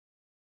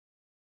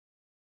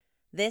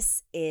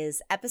This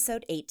is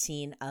episode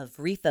 18 of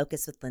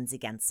Refocus with Lindsay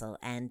Gensel,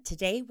 and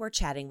today we're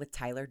chatting with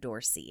Tyler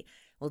Dorsey.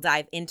 We'll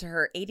dive into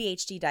her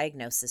ADHD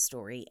diagnosis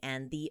story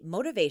and the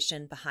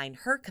motivation behind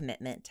her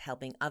commitment to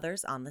helping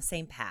others on the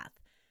same path.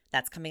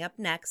 That's coming up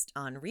next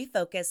on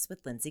Refocus with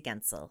Lindsay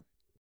Gensel.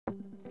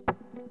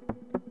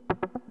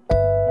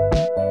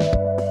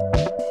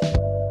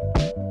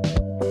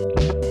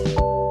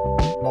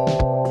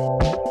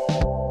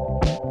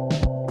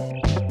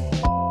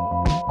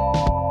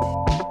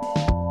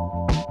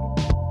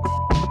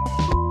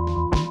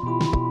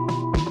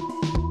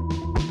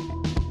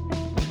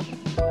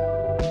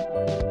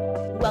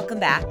 Welcome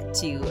back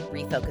to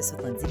Refocus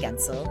with Lindsay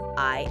Gensel.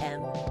 I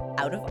am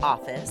out of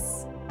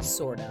office,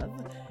 sort of.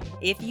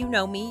 If you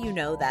know me, you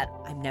know that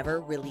I'm never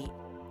really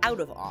out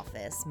of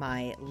office.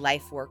 My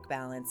life-work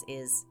balance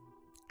is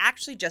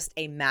actually just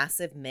a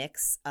massive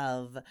mix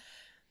of,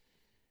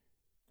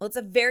 well, it's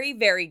a very,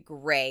 very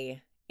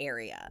gray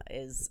area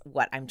is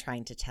what I'm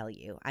trying to tell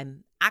you.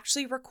 I'm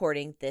actually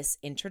recording this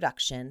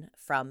introduction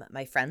from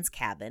my friend's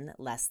cabin,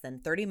 less than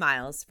 30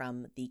 miles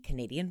from the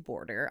Canadian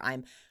border.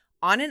 I'm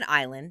on an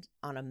island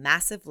on a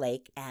massive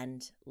lake,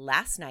 and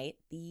last night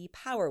the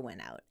power went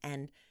out,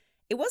 and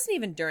it wasn't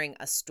even during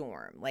a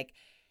storm. Like,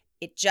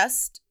 it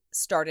just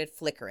started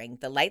flickering.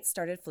 The lights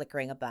started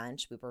flickering a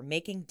bunch. We were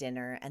making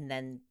dinner, and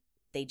then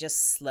they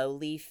just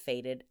slowly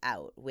faded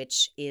out,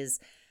 which is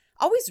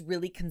always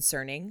really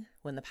concerning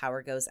when the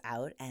power goes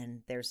out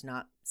and there's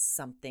not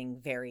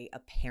something very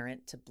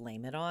apparent to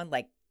blame it on.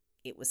 Like,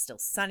 it was still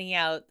sunny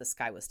out, the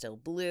sky was still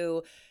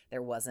blue,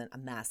 there wasn't a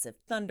massive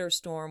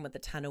thunderstorm with a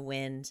ton of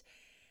wind.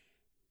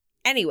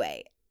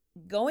 Anyway,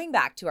 going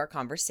back to our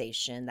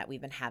conversation that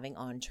we've been having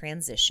on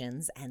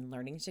transitions and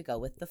learning to go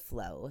with the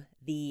flow,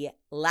 the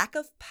lack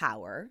of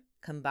power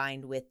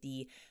combined with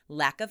the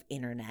lack of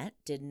internet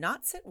did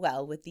not sit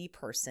well with the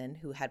person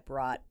who had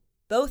brought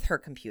both her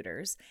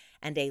computers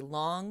and a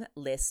long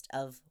list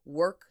of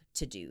work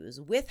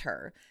to-dos with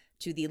her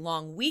to the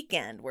long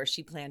weekend where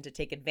she planned to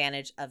take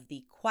advantage of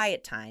the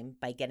quiet time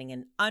by getting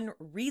an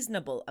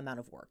unreasonable amount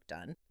of work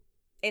done.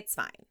 It's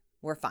fine.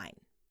 We're fine.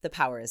 The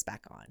power is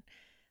back on.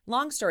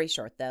 Long story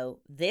short,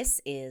 though,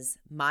 this is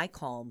my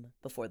calm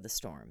before the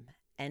storm.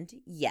 And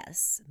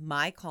yes,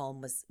 my calm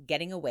was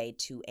getting away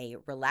to a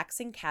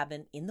relaxing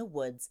cabin in the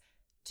woods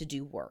to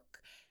do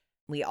work.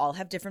 We all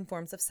have different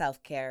forms of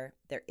self-care.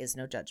 There is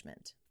no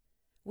judgment.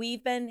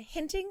 We've been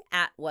hinting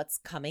at what's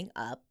coming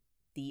up.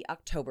 The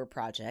October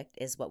Project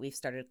is what we've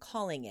started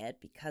calling it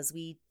because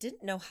we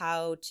didn't know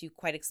how to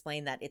quite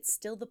explain that it's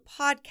still the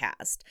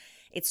podcast.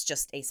 It's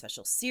just a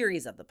special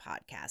series of the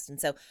podcast.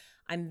 And so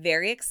I'm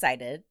very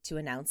excited to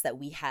announce that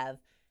we have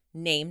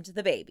named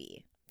the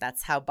baby.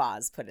 That's how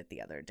Boz put it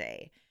the other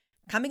day.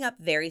 Coming up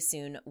very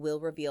soon, we'll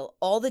reveal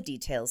all the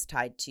details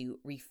tied to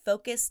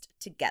Refocused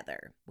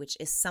Together, which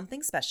is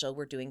something special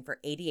we're doing for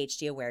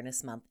ADHD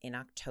Awareness Month in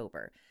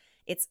October.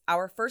 It's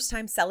our first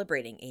time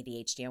celebrating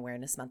ADHD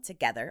Awareness Month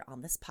together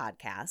on this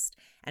podcast,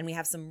 and we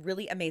have some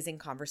really amazing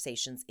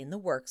conversations in the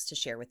works to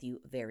share with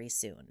you very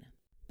soon.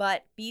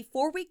 But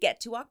before we get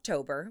to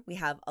October, we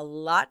have a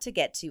lot to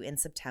get to in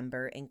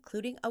September,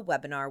 including a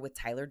webinar with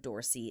Tyler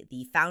Dorsey,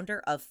 the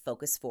founder of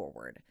Focus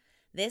Forward.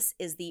 This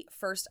is the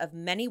first of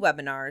many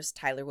webinars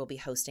Tyler will be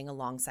hosting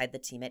alongside the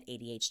team at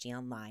ADHD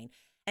Online.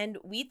 And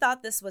we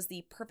thought this was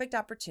the perfect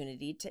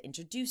opportunity to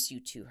introduce you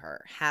to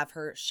her, have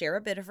her share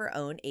a bit of her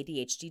own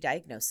ADHD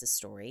diagnosis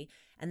story,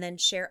 and then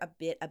share a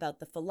bit about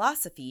the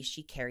philosophy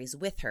she carries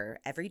with her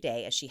every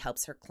day as she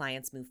helps her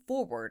clients move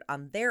forward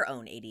on their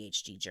own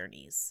ADHD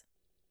journeys.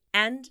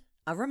 And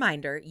a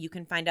reminder, you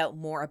can find out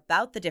more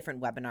about the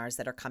different webinars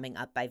that are coming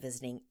up by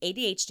visiting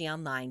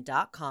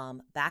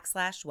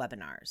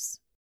adhdonline.com/webinars.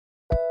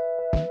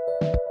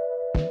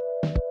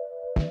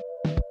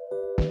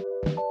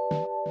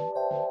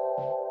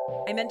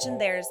 I mentioned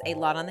there's a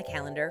lot on the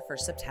calendar for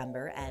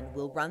September, and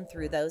we'll run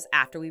through those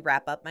after we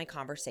wrap up my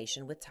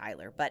conversation with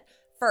Tyler. But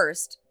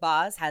first,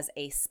 Boz has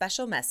a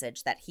special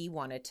message that he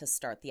wanted to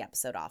start the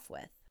episode off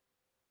with.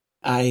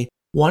 I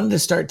wanted to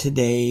start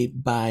today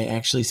by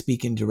actually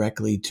speaking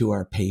directly to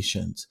our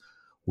patients.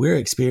 We're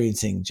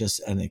experiencing just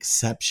an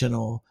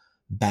exceptional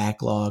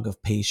backlog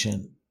of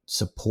patient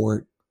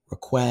support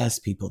requests,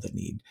 people that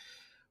need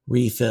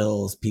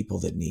refills,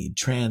 people that need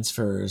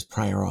transfers,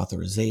 prior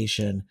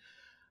authorization.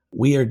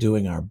 We are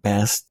doing our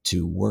best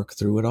to work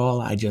through it all.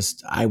 I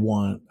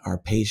want our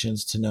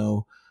patients to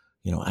know,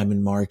 I'm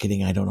in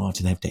marketing. I don't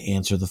often have to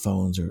answer the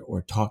phones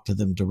or talk to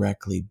them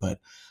directly, but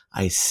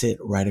I sit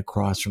right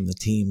across from the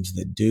teams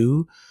that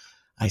do.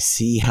 I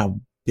see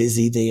how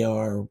busy they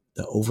are,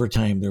 the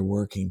overtime they're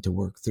working to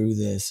work through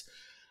this.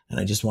 And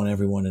I just want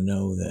everyone to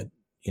know that,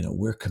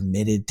 we're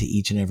committed to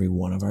each and every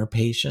one of our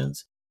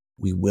patients.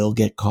 We will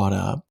get caught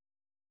up.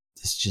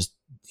 It's just,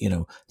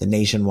 the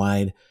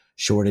nationwide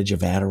shortage of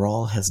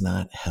Adderall has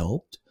not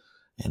helped.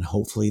 And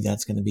hopefully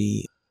that's going to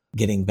be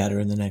getting better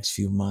in the next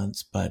few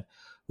months. But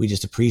we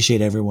just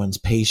appreciate everyone's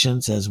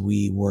patience as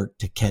we work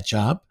to catch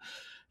up.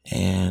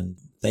 And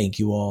thank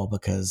you all,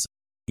 because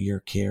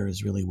your care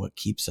is really what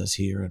keeps us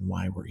here and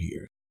why we're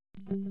here.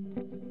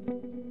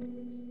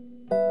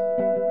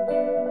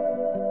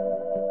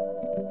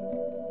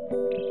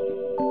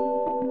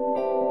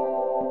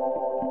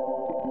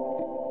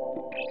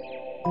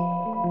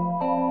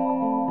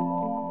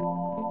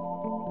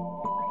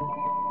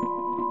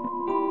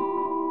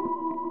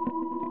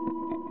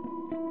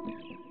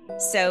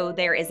 So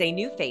there is a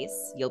new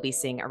face you'll be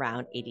seeing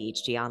around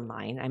ADHD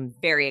online. I'm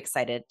very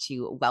excited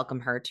to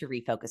welcome her to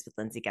Refocus with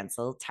Lindsay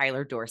Gensel.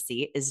 Tyler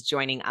Dorsey is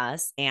joining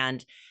us,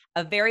 and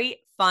a very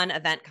fun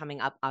event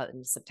coming up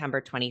on September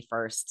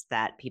 21st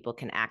that people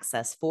can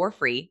access for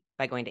free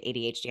by going to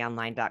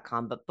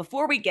ADHDonline.com. But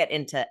before we get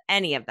into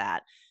any of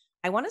that,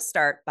 I want to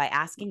start by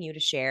asking you to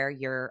share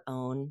your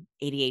own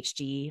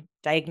ADHD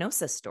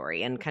diagnosis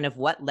story and kind of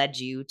what led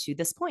you to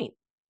this point.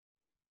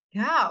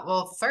 Yeah,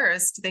 well,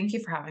 first, thank you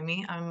for having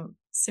me. I'm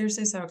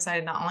seriously so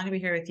excited not only to be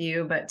here with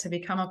you, but to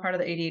become a part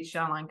of the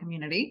ADHD online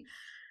community.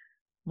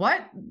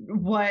 What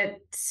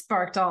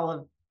sparked all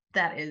of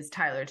that is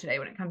Tyler today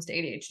when it comes to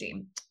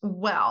ADHD?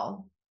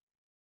 Well,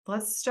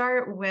 let's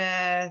start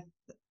with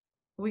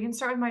we can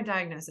start with my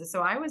diagnosis.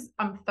 So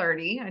I'm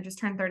 30. I just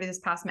turned 30 this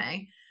past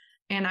May,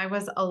 and I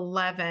was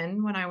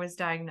 11 when I was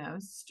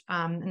diagnosed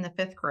in the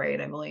 5th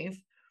grade, I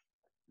believe.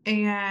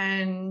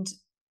 And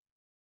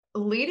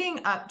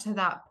leading up to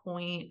that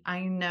point,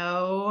 I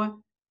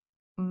know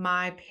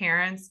my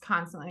parents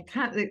constantly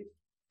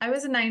I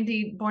was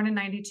born in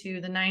 92.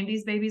 The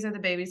 90s babies are the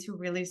babies who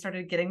really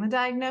started getting the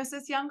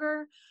diagnosis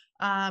younger.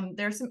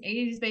 There's some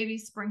 80s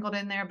babies sprinkled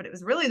in there, but it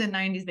was really the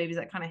 90s babies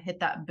that kind of hit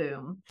that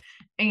boom.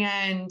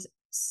 And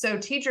so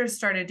teachers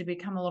started to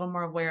become a little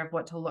more aware of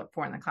what to look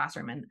for in the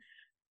classroom. And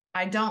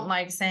I don't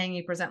like saying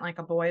you present like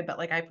a boy, but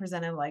like I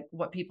presented like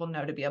what people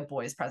know to be a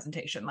boy's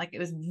presentation. Like it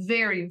was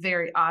very,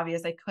 very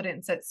obvious. I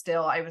couldn't sit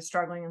still. I was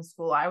struggling in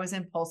school. I was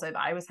impulsive.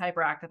 I was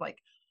hyperactive, like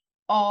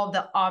all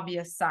the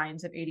obvious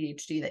signs of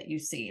ADHD that you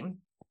see.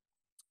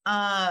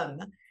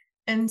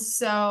 And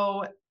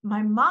so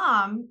my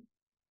mom,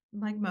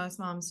 like most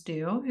moms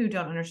do who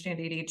don't understand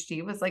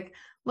ADHD, was like,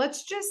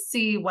 let's just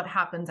see what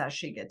happens as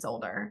she gets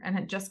older. And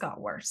it just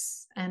got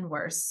worse and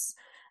worse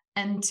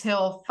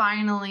until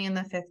finally in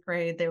the 5th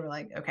grade, they were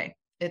like, okay,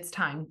 it's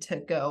time to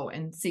go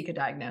and seek a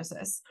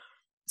diagnosis.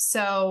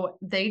 So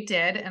they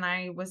did, and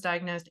I was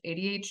diagnosed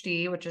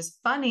ADHD, which is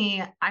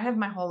funny. I have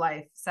my whole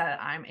life said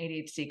I'm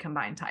ADHD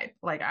combined type.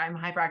 Like I'm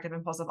hyperactive,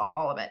 impulsive,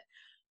 all of it.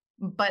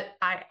 But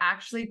I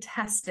actually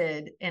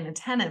tested in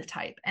attentive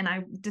type, and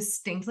I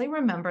distinctly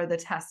remember the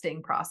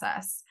testing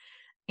process.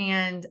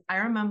 And I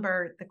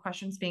remember the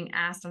questions being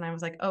asked, and I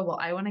was like, oh, well,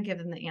 I want to give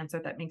them the answer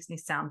that makes me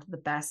sound the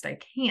best I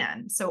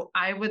can. So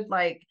I would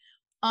like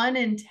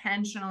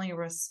unintentionally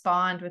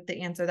respond with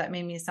the answer that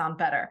made me sound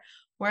better.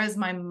 Whereas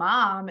my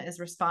mom is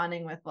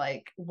responding with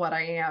like what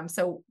I am.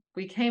 So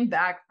we came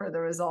back for the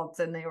results,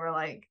 and they were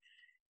like,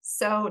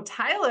 so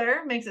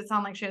Tyler makes it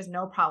sound like she has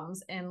no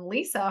problems, and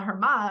Lisa, her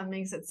mom,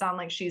 makes it sound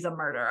like she's a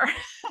murderer.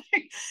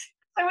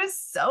 I was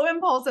so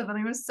impulsive, and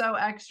I was so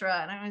extra,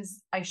 and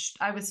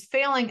I was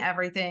failing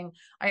everything.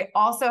 I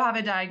also have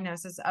a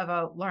diagnosis of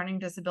a learning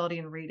disability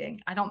in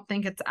reading. I don't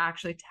think it's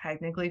actually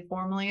technically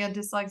formally a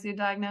dyslexia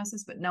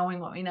diagnosis, but knowing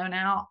what we know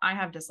now, I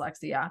have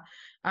dyslexia.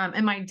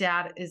 And my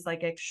dad is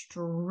like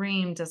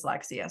extreme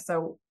dyslexia.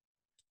 So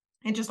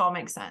it just all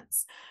makes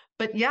sense.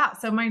 But yeah,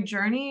 so my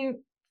journey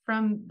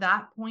from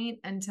that point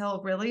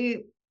until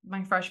really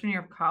my freshman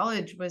year of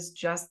college was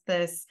just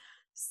this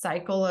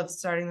cycle of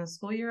starting the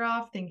school year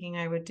off thinking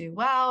I would do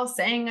well,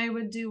 saying I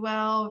would do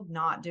well,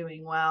 not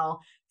doing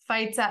well,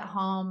 fights at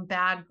home,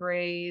 bad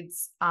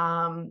grades,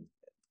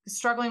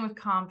 struggling with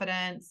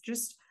confidence,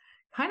 just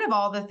kind of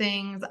all the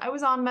things. I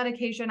was on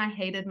medication. I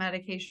hated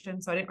medication,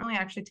 so I didn't really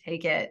actually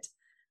take it.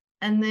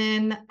 And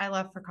then I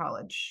left for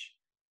college,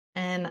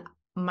 and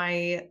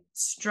my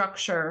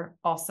structure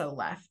also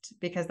left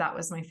because that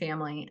was my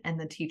family and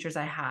the teachers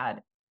I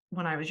had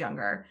when I was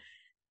younger.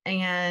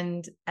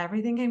 And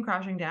everything came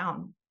crashing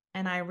down.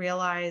 And I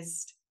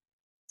realized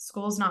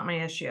school's not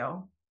my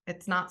issue.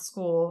 It's not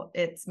school.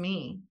 It's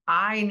me.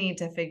 I need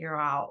to figure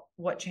out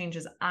what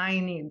changes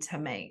I need to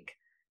make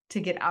to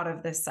get out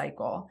of this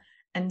cycle.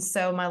 And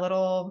so my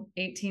little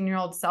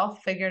 18-year-old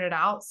self figured it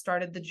out,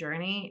 started the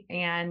journey.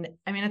 And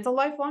I mean, it's a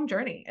lifelong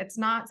journey. It's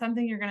not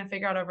something you're going to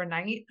figure out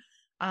overnight.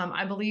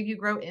 I believe you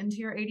grow into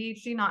your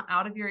ADHD, not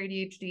out of your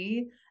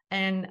ADHD.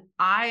 And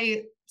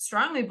I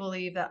strongly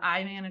believe that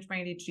I manage my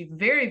ADHD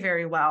very,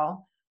 very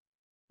well.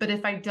 But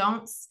if I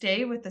don't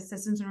stay with the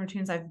systems and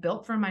routines I've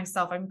built for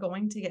myself, I'm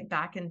going to get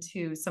back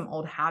into some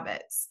old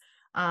habits.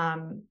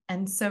 And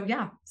so,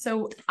 yeah,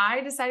 so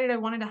I decided I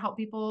wanted to help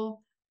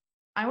people.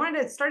 I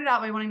wanted to start it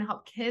out by wanting to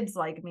help kids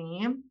like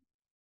me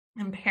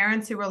and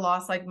parents who were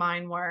lost like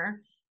mine were.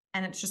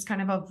 And it's just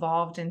kind of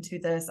evolved into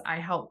this. I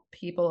help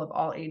people of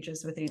all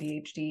ages with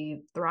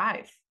ADHD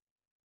thrive.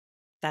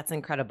 That's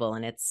incredible.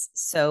 And it's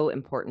so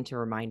important to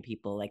remind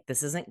people like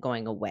this isn't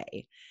going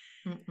away.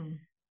 Mm-mm.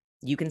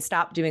 You can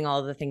stop doing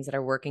all of the things that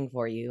are working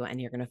for you, and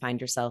you're going to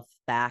find yourself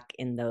back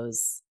in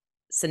those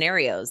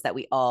scenarios that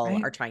we all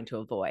Right. are trying to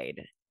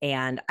avoid.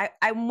 And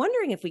I'm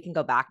wondering if we can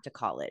go back to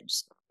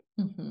college.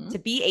 Mm-hmm. To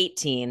be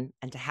 18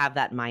 and to have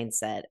that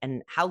mindset,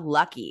 and how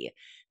lucky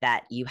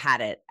that you had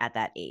it at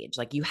that age.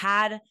 Like you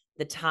had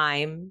the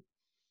time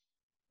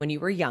when you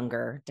were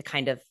younger to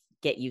kind of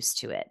get used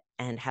to it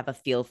and have a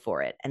feel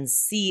for it and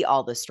see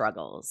all the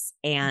struggles.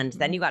 And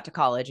then Mhm. you got to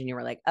college and you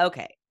were like,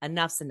 okay,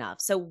 enough's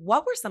enough. So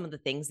what were some of the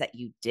things that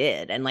you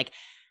did? And like,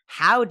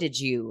 how did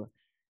you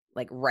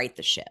like right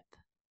the ship?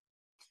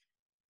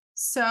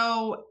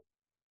 So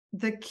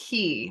the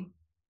key,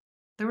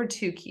 there were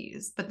two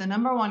keys, but the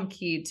number one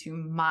key to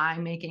my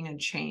making a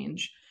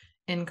change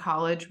in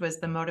college was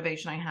the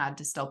motivation I had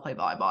to still play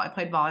volleyball. I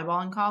played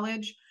volleyball in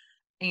college,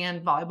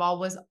 and volleyball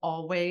was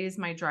always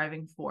my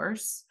driving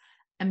force.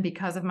 And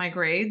because of my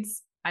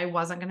grades, I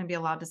wasn't going to be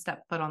allowed to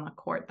step foot on the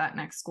court that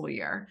next school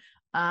year.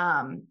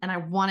 And I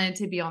wanted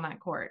to be on that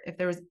court. If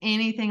there was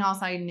anything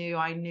else I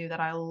knew that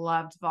I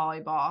loved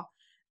volleyball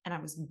and I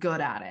was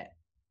good at it.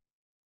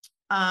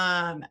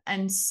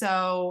 And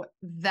so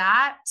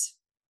that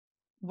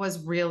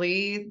was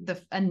really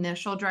the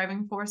initial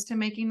driving force to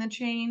making the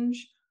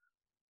change.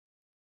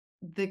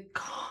 The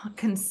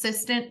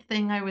consistent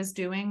thing I was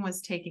doing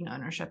was taking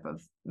ownership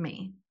of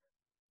me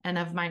and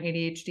of my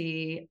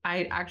ADHD.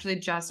 I actually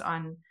just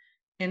on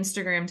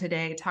Instagram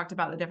today talked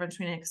about the difference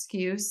between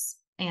excuse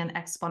and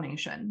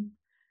explanation.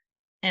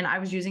 And I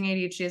was using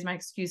ADHD as my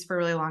excuse for a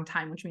really long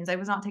time, which means I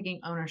was not taking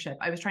ownership.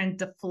 I was trying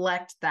to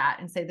deflect that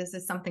and say, this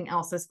is something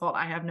else's fault.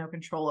 I have no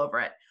control over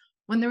it.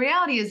 When the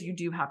reality is you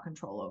do have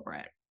control over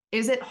it.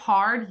 Is it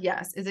hard?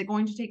 Yes. Is it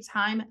going to take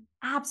time?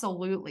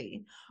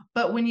 Absolutely.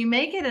 But when you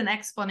make it an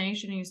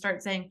explanation and you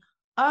start saying,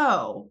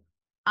 oh,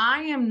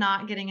 I am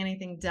not getting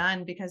anything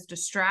done because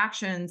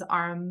distractions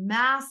are a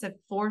massive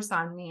force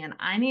on me and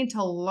I need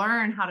to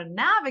learn how to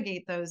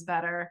navigate those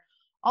better,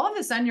 all of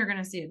a sudden you're going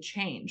to see a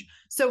change.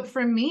 So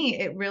for me,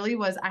 it really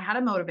was, I had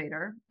a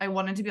motivator. I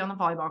wanted to be on the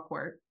volleyball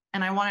court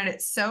and I wanted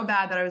it so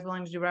bad that I was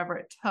willing to do whatever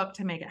it took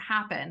to make it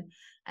happen.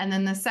 And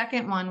then the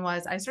second one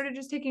was I started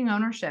just taking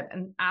ownership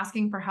and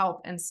asking for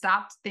help and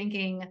stopped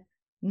thinking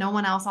no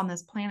one else on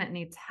this planet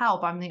needs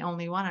help. I'm the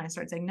only one. And I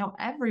started saying, no,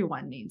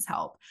 everyone needs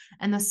help.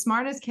 And the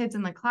smartest kids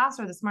in the class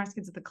are the smartest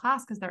kids at the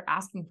class because they're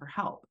asking for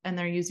help and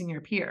they're using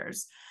your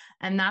peers.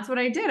 And that's what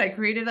I did. I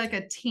created like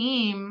a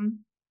team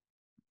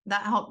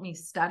that helped me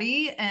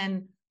study.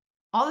 And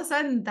all of a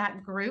sudden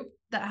that group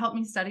that helped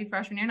me study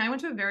freshman year, and I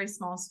went to a very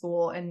small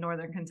school in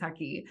Northern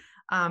Kentucky.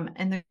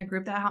 And the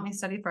group that helped me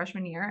study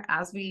freshman year,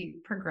 as we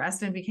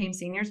progressed and became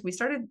seniors, we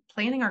started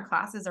planning our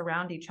classes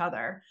around each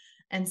other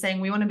and saying,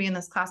 we want to be in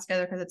this class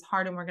together because it's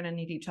hard and we're going to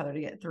need each other to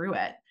get through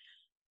it.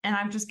 And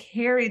I've just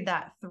carried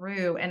that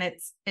through. And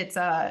it's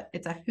a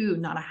who,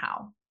 not a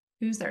how.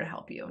 Who's there to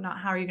help you, not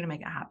how are you going to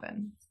make it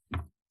happen?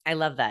 I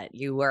love that.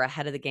 You were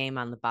ahead of the game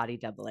on the body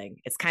doubling.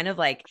 It's kind of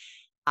like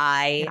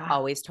I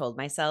always told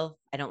myself,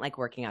 I don't like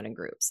working out in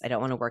groups. I don't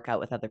want to work out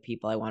with other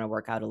people. I want to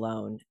work out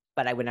alone,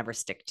 but I would never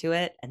stick to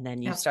it. And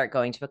then you start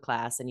going to a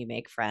class and you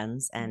make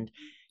friends and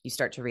you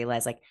start to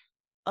realize like,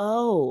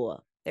 oh,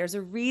 there's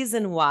a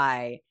reason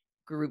why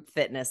group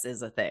fitness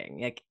is a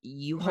thing. Like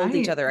you hold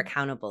each other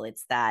accountable.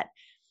 It's that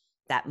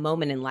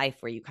moment in life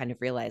where you kind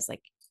of realize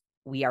like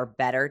we are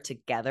better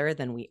together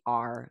than we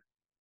are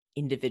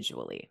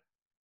individually.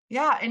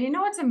 Yeah. And you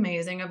know what's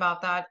amazing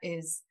about that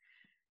is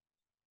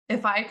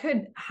if I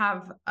could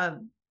have a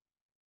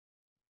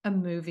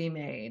movie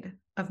made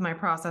of my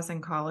process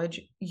in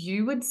college,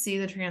 you would see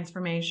the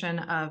transformation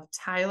of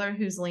Tyler,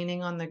 who's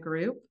leaning on the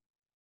group,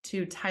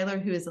 to Tyler,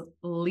 who is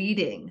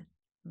leading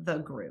the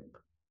group.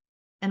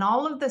 And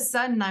all of a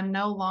sudden, I'm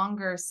no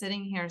longer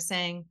sitting here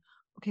saying,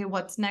 okay,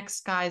 what's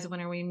next, guys?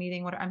 When are we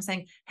meeting? I'm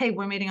saying, hey,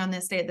 we're meeting on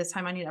this day at this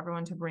time. I need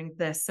everyone to bring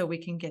this so we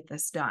can get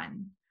this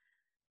done.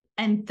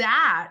 And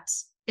that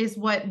is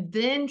what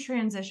then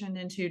transitioned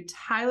into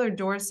Tyler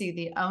Dorsey,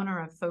 the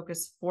owner of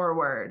Focus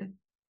Forward,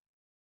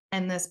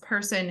 and this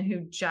person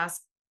who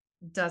just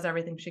does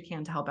everything she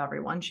can to help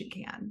everyone she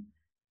can.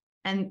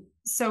 And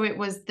so it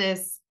was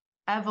this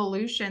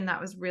evolution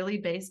that was really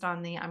based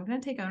on I'm going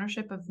to take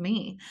ownership of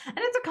me. And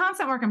it's a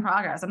constant work in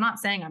progress. I'm not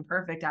saying I'm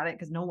perfect at it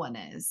because no one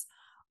is.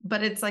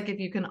 But it's like if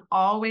you can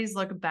always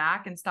look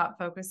back and stop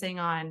focusing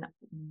on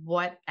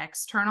what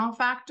external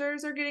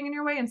factors are getting in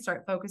your way and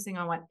start focusing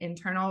on what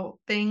internal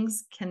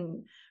things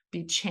can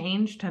be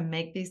changed to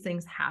make these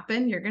things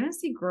happen, you're going to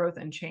see growth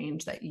and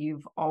change that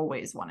you've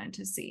always wanted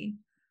to see.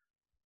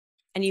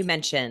 And you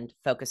mentioned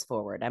Focus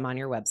Forward. I'm on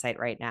your website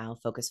right now,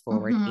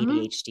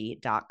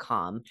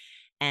 focusforwardadhd.com.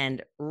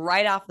 And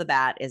right off the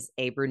bat is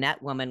a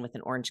brunette woman with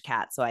an orange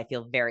cat. So I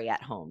feel very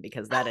at home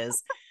because that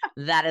is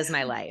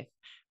my life.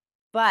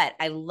 But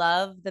I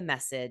love the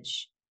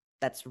message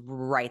that's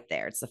right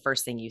there. It's the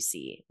first thing you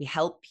see. We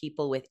help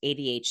people with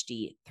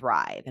ADHD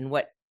thrive. And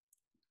what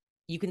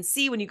you can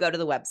see when you go to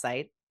the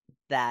website,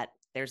 that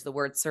there's the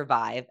word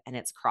survive and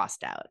it's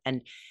crossed out.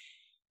 And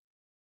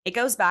it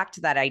goes back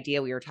to that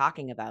idea we were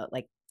talking about,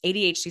 like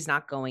ADHD is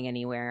not going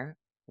anywhere.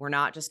 We're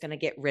not just going to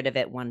get rid of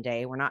it one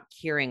day. We're not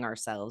curing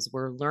ourselves.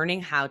 We're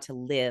learning how to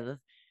live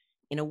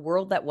in a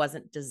world that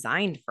wasn't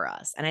designed for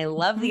us. And I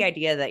love the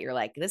idea that you're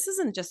like, this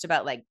isn't just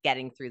about like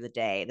getting through the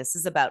day. This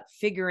is about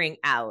figuring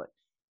out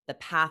the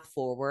path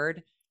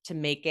forward to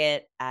make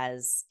it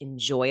as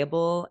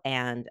enjoyable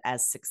and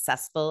as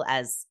successful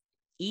as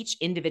each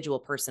individual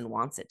person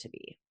wants it to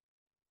be.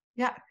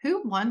 Yeah.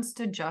 Who wants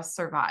to just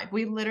survive?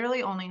 We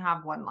literally only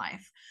have one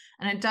life.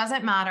 And it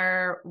doesn't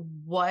matter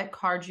what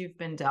cards you've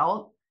been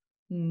dealt,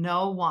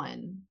 no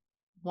one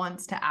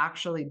wants to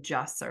actually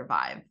just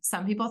survive.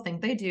 Some people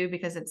think they do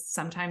because it's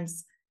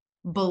sometimes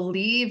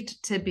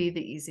believed to be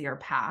the easier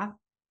path,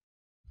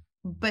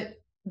 but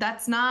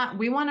that's not,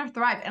 we want to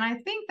thrive. And I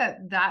think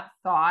that that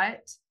thought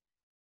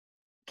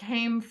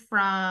came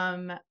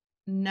from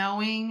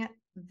knowing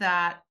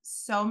that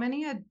so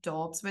many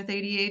adults with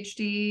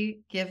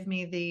ADHD give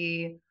me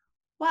the,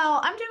 well,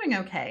 I'm doing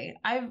okay.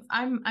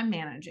 I'm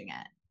managing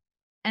it.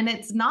 And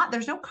it's not,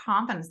 there's no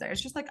confidence there.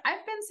 It's just like,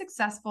 I've been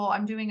successful.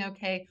 I'm doing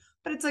okay.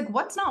 But it's like,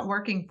 what's not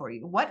working for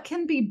you? What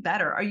can be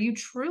better? Are you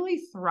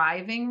truly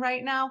thriving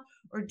right now?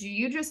 Or do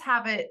you just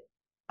have it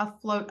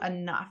afloat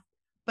enough?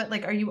 But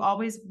like, are you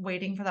always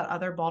waiting for that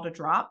other ball to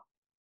drop?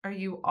 Are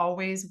you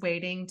always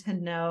waiting to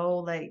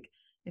know, like,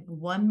 if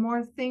one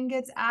more thing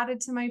gets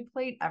added to my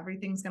plate,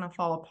 everything's going to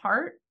fall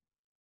apart?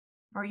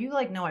 Or are you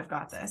like, no, I've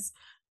got this.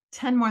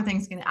 10 more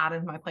things can add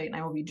to my plate and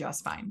I will be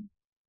just fine.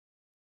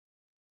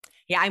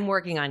 Yeah, I'm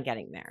working on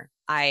getting there.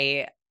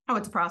 Oh,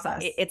 it's a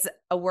process. It's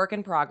a work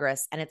in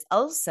progress. And it's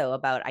also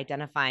about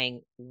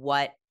identifying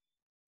what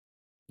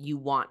you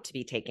want to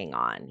be taking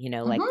on,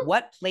 like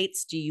what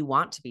plates do you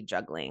want to be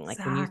juggling? Like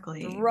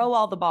Exactly. when you throw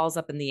all the balls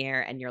up in the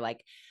air and you're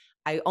like,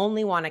 I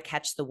only want to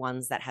catch the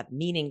ones that have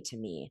meaning to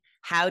me.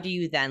 How do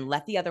you then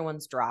let the other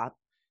ones drop,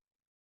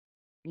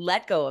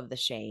 let go of the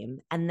shame,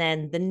 and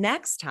then the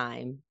next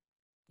time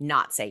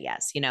not say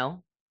yes, Yeah.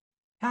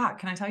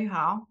 Can I tell you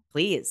how?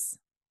 Please.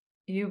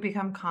 You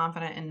become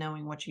confident in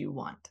knowing what you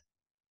want.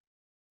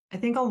 I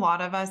think a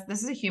lot of us,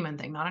 this is a human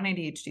thing, not an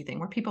ADHD thing.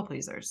 We're people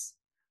pleasers.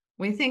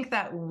 We think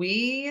that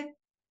we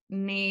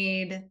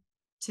need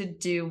to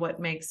do what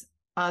makes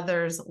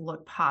others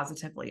look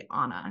positively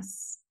on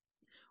us.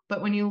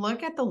 But when you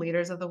look at the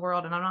leaders of the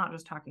world, and I'm not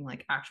just talking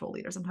like actual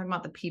leaders, I'm talking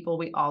about the people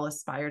we all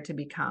aspire to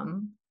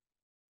become,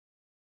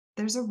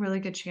 there's a really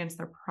good chance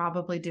they're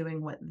probably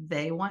doing what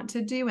they want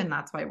to do. And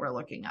that's why we're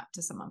looking up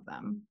to some of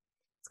them.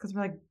 It's because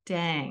we're like,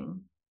 dang,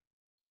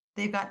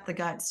 they've got the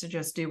guts to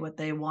just do what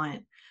they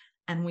want.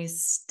 And we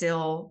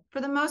still,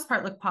 for the most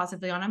part, look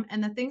positively on them.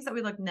 And the things that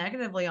we look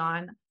negatively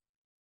on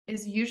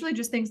is usually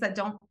just things that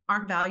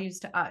aren't values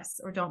to us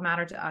or don't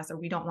matter to us or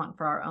we don't want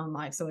for our own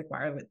life. So like,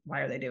 why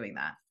are they doing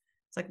that?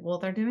 It's like, well,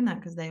 they're doing that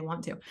because they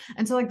want to.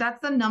 And so like, that's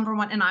the number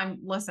one. And I'm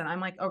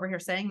like over here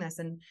saying this,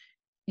 and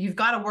you've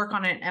got to work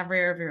on it in every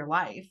area of your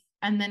life.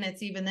 And then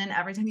it's even then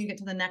every time you get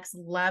to the next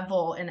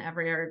level in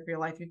every area of your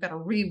life, you've got to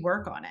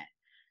rework on it.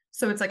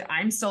 So it's like,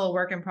 I'm still a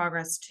work in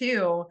progress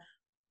too.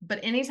 But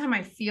anytime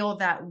I feel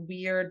that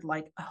weird,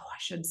 like, oh, I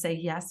should say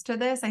yes to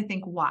this, I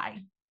think,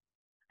 why?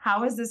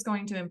 How is this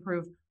going to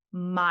improve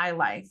my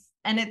life?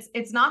 And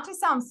it's not to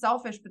sound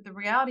selfish, but the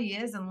reality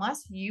is,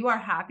 unless you are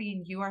happy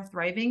and you are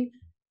thriving,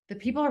 the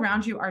people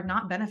around you are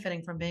not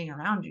benefiting from being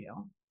around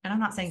you. And I'm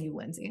not saying you,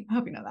 Lindsay. I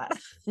hope you know that.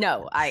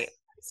 No,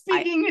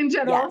 Speaking in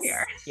general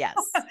here. Yes.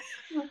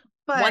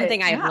 But one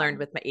thing I've learned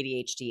with my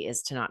ADHD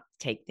is to not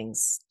take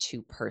things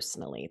too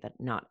personally, that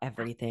not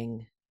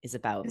everything is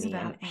about me.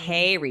 And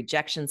hey,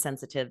 rejection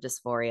sensitive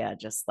dysphoria,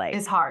 just like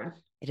it's hard.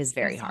 It is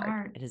very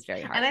hard. It is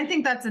very hard. And I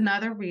think that's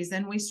another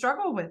reason we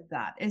struggle with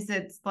that is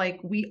it's like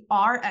we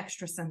are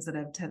extra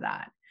sensitive to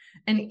that.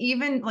 And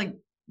even like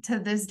to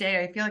this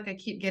day, I feel like I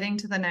keep getting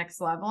to the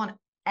next level. And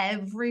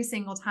every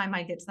single time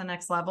I get to the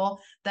next level,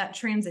 that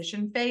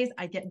transition phase,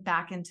 I get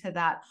back into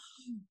that,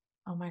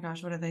 oh my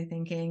gosh, what are they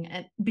thinking?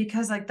 And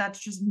because like that's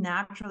just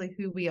naturally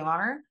who we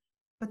are.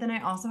 But then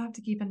I also have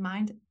to keep in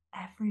mind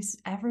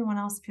everyone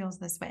else feels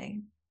this way.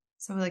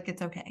 So like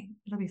it's okay.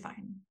 It'll be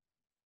fine.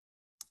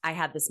 I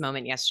had this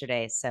moment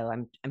yesterday. So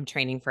I'm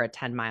training for a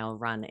 10-mile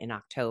run in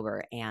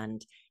October,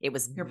 and it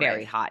was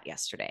very hot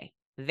yesterday,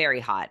 very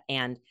hot.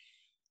 And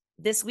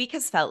this week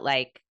has felt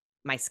like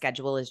my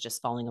schedule is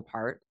just falling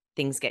apart.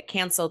 Things get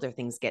canceled or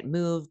things get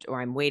moved,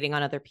 or I'm waiting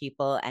on other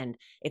people. And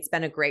it's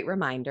been a great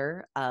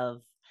reminder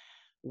of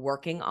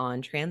working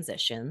on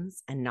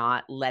transitions and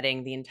not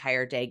letting the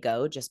entire day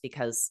go just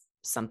because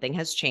something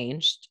has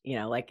changed.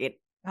 Like it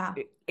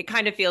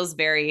kind of feels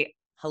very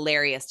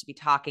hilarious to be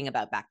talking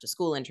about back to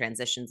school and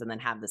transitions and then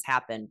have this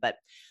happen. But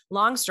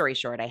long story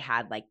short, I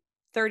had like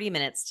 30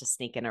 minutes to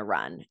sneak in a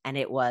run, and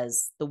it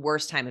was the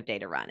worst time of day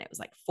to run. It was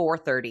like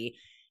 4:30.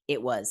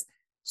 It was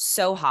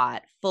so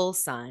hot, full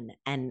sun.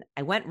 And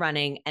I went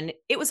running, and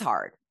it was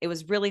hard. It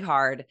was really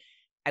hard.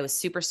 I was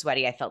super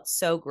sweaty. I felt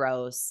so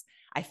gross.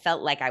 I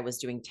felt like I was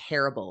doing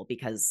terrible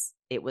because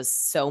it was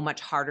so much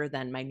harder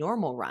than my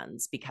normal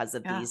runs because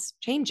of these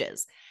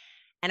changes.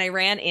 And I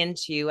ran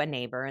into a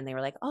neighbor, and they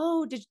were like,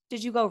 oh,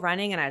 did you go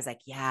running? And I was like,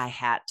 yeah, I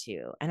had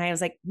to. And I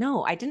was like,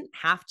 no, I didn't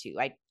have to.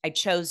 I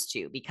chose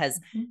to, because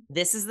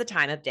this is the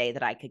time of day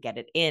that I could get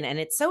it in. And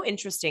it's so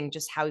interesting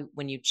just how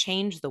when you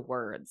change the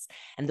words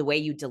and the way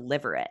you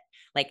deliver it,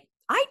 like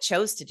I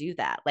chose to do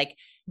that. Like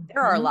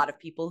there are a lot of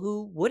people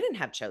who wouldn't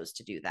have chose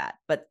to do that,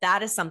 but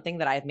that is something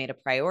that I've made a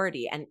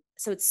priority. And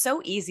so it's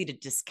so easy to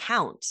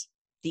discount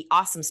the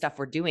awesome stuff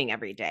we're doing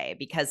every day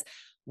because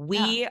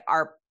we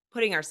are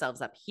putting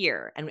ourselves up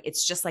here. And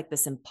it's just like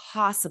this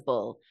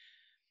impossible,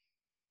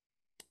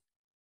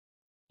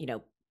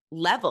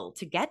 level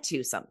to get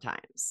to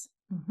sometimes.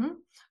 Mm-hmm.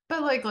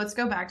 But like, let's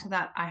go back to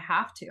that. I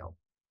have to.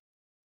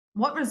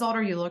 What result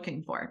are you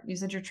looking for? You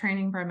said you're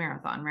training for a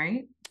marathon,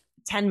 right?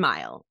 10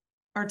 mile.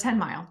 Or 10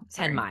 mile.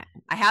 Sorry. 10 mile.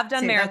 I have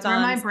done marathons. That's where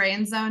my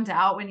brain zoned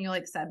out when you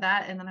like said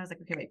that. And then I was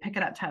like, okay, wait, pick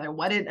it up, Tyler.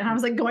 And I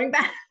was like going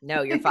back.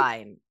 No, you're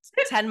fine.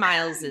 10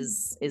 miles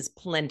is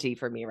plenty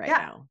for me right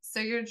now. So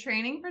you're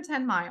training for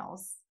 10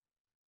 miles.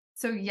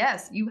 So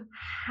yes, you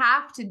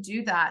have to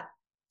do that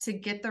to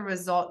get the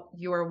result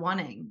you're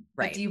wanting.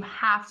 Right. But do you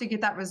have to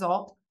get that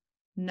result?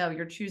 No,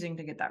 you're choosing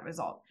to get that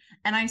result.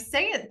 And I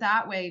say it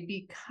that way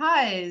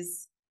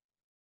because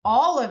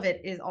all of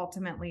it is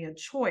ultimately a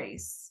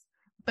choice.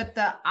 But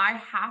the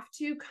I have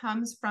to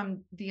comes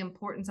from the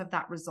importance of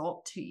that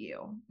result to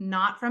you,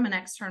 not from an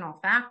external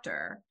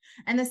factor.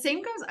 And the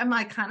same goes, I'm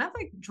like kind of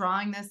like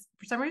drawing this,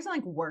 for some reason,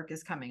 like work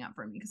is coming up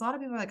for me because a lot of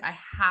people are like, I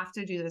have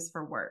to do this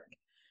for work.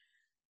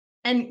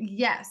 And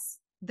yes,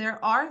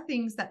 there are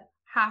things that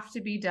have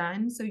to be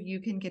done so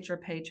you can get your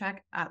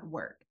paycheck at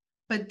work.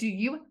 But do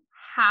you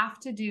have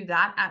to do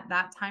that at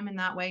that time in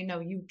that way? No,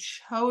 you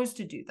chose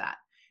to do that.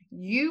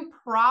 You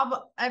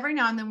every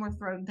now and then we're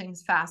throwing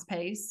things fast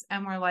paced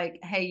and we're like,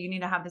 hey, you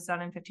need to have this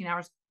done in 15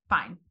 hours.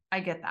 Fine. I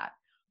get that.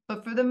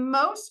 But for the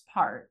most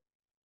part,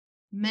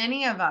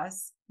 many of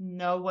us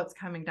know what's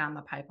coming down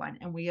the pipeline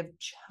and we have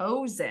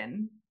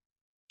chosen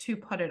to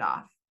put it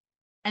off.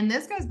 And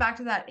this goes back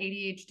to that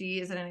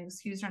ADHD. Is it an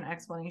excuse or an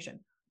explanation?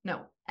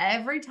 No,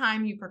 every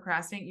time you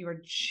procrastinate, you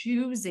are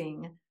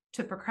choosing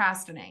to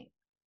procrastinate.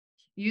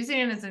 Using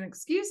it as an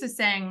excuse is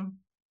saying,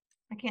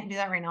 I can't do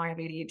that right now. I have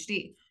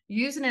ADHD.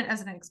 Using it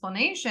as an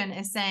explanation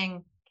is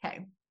saying,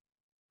 okay,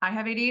 I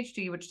have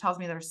ADHD, which tells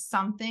me there's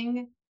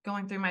something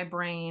going through my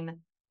brain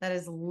that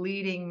is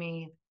leading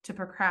me to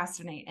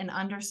procrastinate, and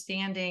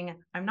understanding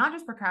I'm not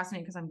just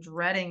procrastinating because I'm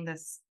dreading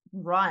this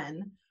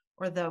run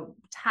or the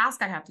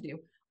task I have to do.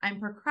 I'm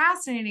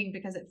procrastinating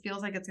because it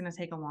feels like it's going to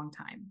take a long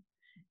time.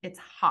 It's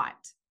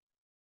hot.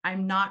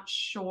 I'm not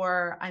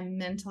sure I'm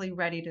mentally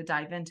ready to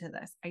dive into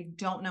this. I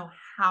don't know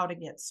how to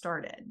get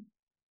started.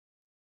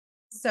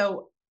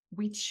 So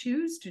we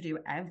choose to do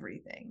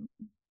everything.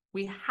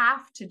 We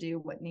have to do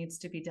what needs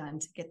to be done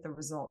to get the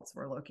results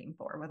we're looking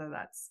for, whether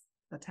that's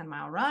the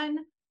 10-mile run,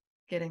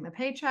 getting the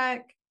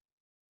paycheck,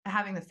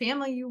 having the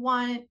family you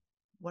want,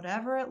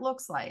 whatever it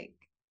looks like.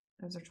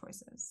 Those are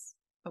choices.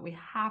 But we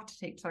have to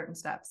take certain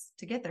steps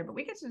to get there, but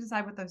we get to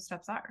decide what those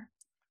steps are.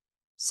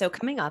 So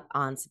coming up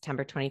on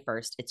September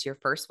 21st, it's your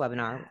first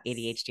webinar,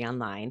 ADHD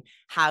Online,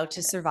 How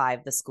to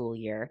Survive the School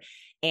Year.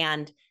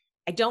 And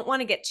I don't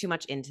want to get too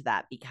much into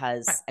that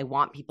because I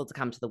want people to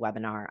come to the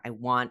webinar. I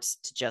want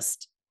to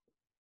just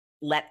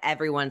let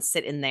everyone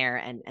sit in there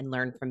and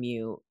learn from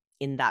you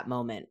in that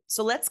moment.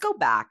 So let's go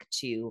back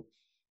to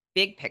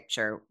big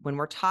picture when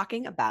we're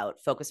talking about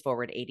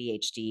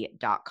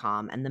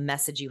focusforwardadhd.com and the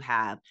message you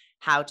have,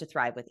 how to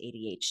thrive with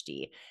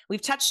ADHD.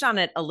 We've touched on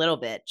it a little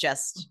bit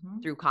just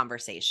through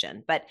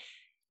conversation, but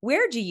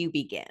where do you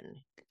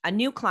begin? A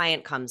new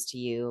client comes to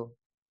you,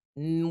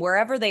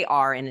 wherever they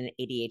are in an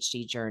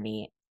ADHD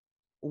journey.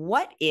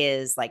 What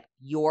is like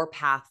your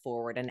path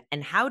forward,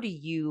 and how do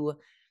you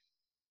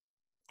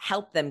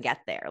help them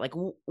get there? Like,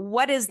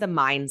 what is the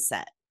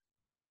mindset?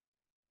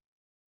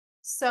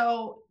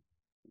 So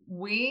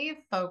we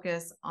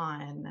focus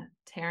on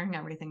tearing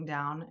everything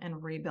down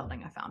and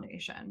rebuilding a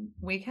foundation.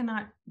 We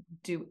cannot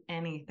do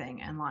anything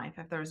in life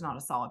if there's not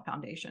a solid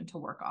foundation to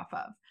work off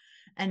of.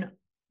 And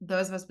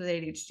those of us with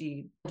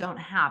ADHD don't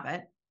have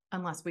it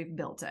unless we've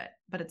built it,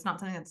 but it's not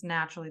something that's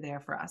naturally there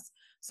for us.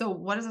 So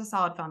what is a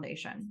solid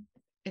foundation?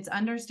 It's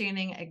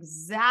understanding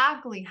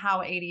exactly how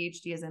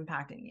ADHD is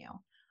impacting you.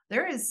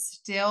 There is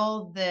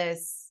still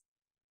this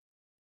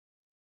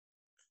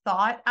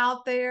thought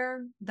out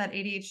there that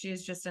ADHD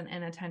is just an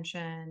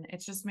inattention.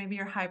 It's just maybe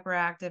you're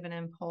hyperactive and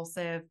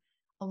impulsive.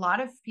 A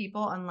lot of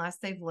people, unless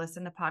they've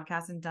listened to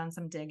podcasts and done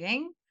some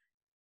digging,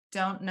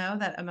 don't know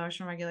that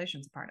emotional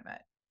regulation is part of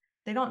it.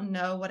 They don't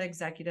know what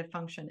executive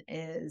function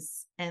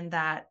is, and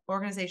that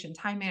organization,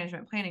 time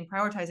management, planning,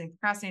 prioritizing,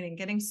 procrastinating,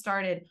 getting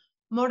started,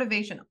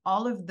 motivation,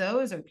 all of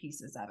those are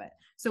pieces of it.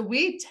 So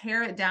we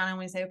tear it down and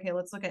we say, okay,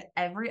 let's look at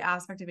every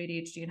aspect of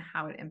ADHD and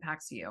how it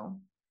impacts you.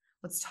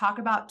 Let's talk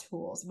about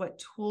tools.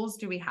 What tools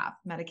do we have?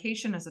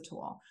 Medication is a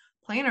tool.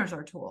 Planners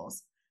are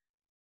tools.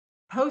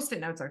 Post-it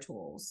notes are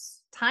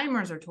tools.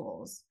 Timers are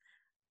tools.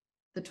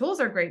 The tools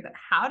are great, but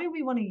how do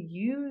we want to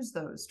use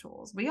those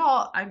tools?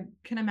 I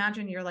can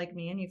imagine you're like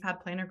me and you've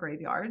had planner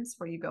graveyards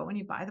where you go and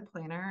you buy the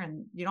planner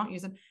and you don't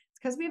use them. It's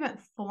because we haven't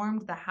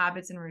formed the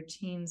habits and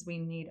routines we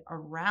need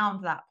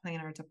around that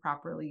planner to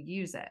properly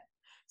use it.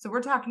 So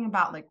we're talking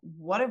about like,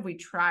 what have we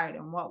tried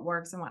and what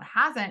works and what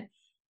hasn't?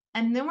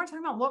 And then we're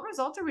talking about what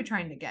results are we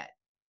trying to get?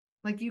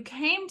 Like, you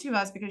came to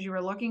us because you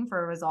were looking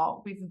for a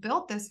result. We've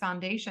built this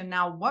foundation.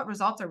 Now, what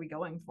results are we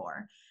going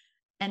for?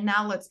 And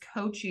now let's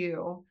coach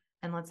you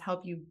and let's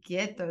help you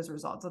get those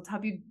results. Let's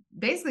help you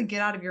basically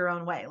get out of your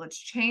own way. Let's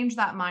change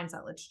that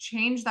mindset. Let's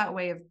change that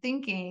way of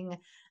thinking,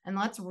 and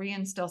let's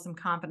reinstill some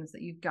confidence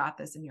that you've got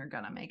this and you're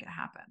going to make it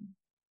happen.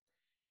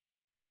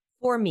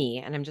 For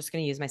me, and I'm just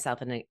going to use myself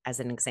as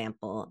an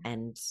example,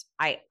 and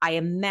I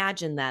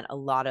imagine that a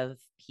lot of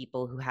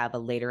people who have a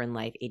later in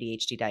life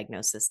ADHD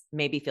diagnosis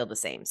maybe feel the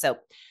same. So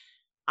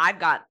I've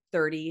got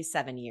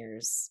 37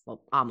 years,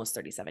 well, almost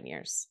 37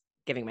 years,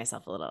 giving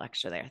myself a little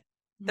extra there,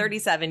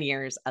 37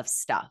 years of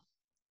stuff,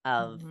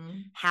 of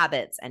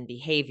habits and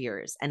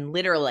behaviors, and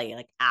literally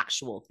like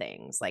actual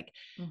things, like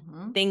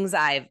things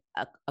I've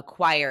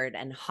acquired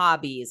and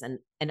hobbies and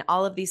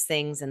all of these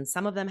things. And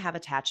some of them have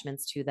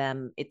attachments to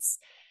them.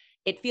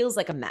 It feels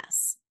like a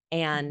mess.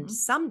 And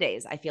some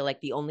days I feel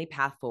like the only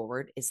path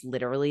forward is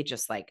literally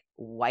just like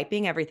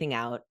wiping everything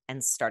out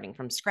and starting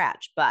from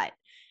scratch. But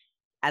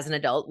as an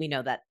adult, we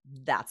know that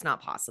that's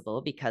not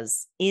possible,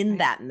 because in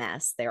that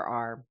mess, there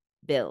are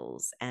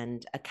bills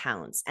and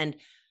accounts and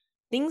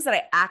things that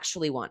I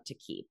actually want to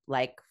keep,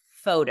 like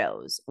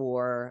photos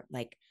or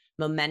like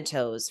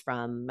mementos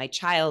from my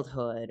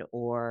childhood,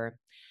 or,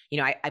 you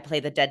know, I play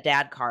the dead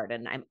dad card,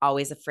 and I'm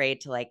always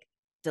afraid to like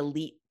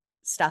delete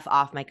stuff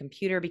off my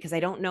computer because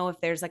I don't know if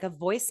there's like a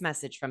voice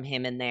message from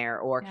him in there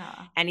or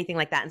anything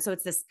like that. And so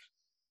it's this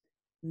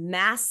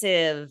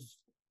massive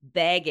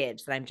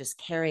baggage that I'm just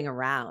carrying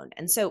around.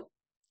 And so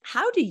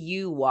how do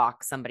you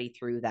walk somebody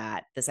through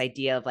that, this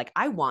idea of like,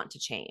 I want to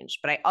change,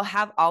 but I'll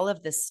have all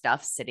of this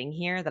stuff sitting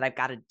here that I've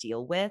got to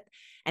deal with?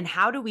 And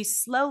how do we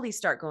slowly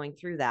start going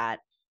through that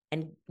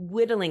and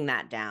whittling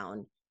that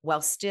down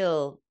while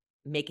still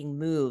making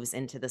moves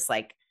into this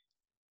like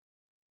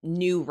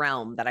new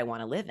realm that I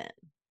want to live in?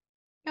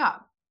 Yeah.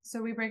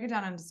 So we break it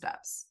down into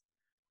steps.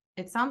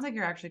 It sounds like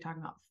you're actually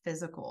talking about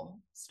physical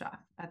stuff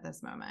at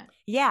this moment.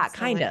 Yeah, so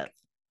kind like,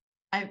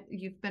 of.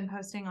 You've been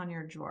posting on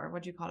your drawer.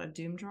 What'd you call it? A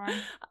doom drawer?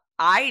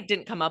 I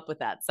didn't come up with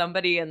that.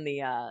 Somebody in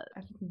the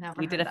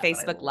we did a that,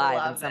 Facebook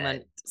Live,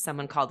 and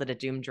someone called it a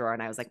doom drawer,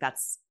 and I was like,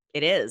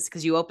 it is,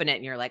 because you open it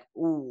and you're like,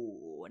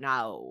 ooh,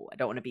 no, I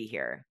don't want to be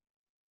here.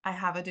 I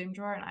have a doom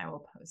drawer, and I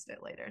will post it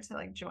later to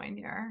like join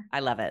your.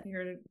 I love it.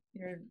 Your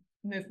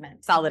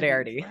movement,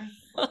 solidarity.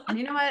 And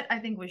you know what? I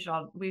think we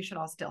should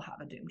all still have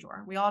a doom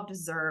drawer. We all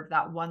deserve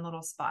that one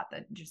little spot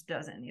that just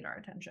doesn't need our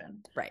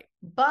attention. Right.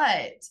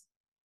 But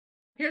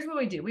here's what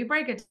we do. We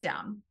break it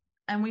down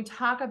and we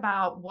talk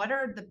about what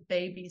are the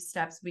baby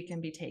steps we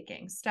can be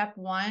taking. Step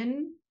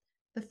one,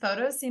 the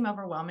photos seem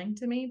overwhelming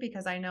to me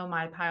because I know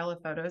my pile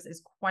of photos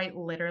is quite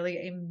literally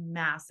a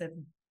massive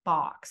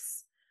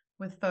box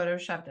with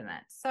photos shoved in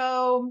it.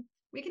 So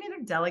we can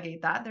either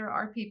delegate that. There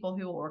are people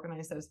who will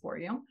organize those for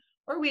you,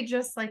 or we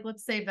just like,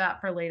 let's save that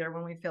for later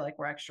when we feel like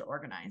we're extra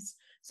organized.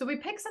 So we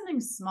pick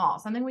something small,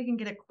 something we can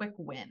get a quick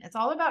win. It's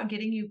all about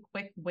getting you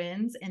quick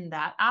wins in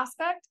that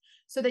aspect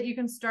so that you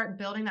can start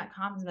building that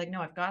confidence. Like,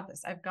 no, I've got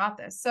this. I've got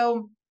this.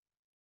 So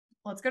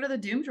let's go to the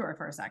doom drawer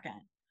for a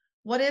second.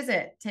 What is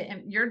it?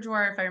 Your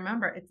drawer, if I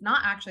remember, it's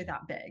not actually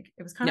that big.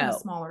 It was kind of a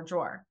smaller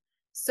drawer.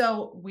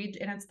 So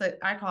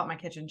I call it my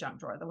kitchen junk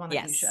drawer, the one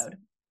that you showed.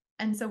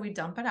 And so we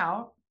dump it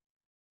out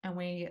and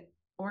we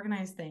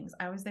organize things.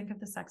 I always think of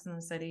the Sex and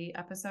the City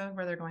episode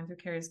where they're going through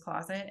Carrie's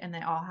closet and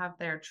they all have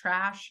their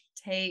trash,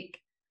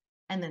 take,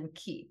 and then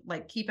keep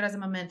it as a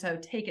memento,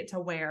 take it to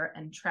wear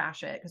and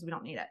trash it because we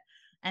don't need it.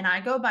 And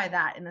I go by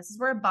that. And this is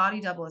where a body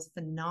double is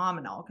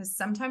phenomenal, because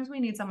sometimes we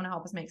need someone to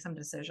help us make some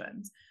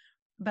decisions.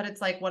 But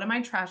it's like, what am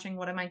I trashing?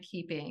 What am I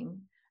keeping?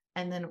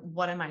 And then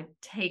what am I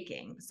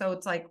taking? So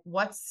it's like,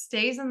 what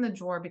stays in the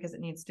drawer because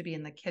it needs to be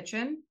in the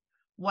kitchen,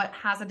 what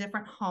has a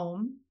different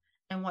home,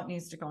 and what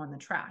needs to go in the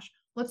trash.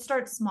 Let's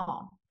start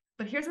small.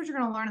 But here's what you're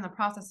going to learn in the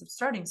process of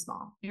starting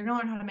small. You're going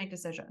to learn how to make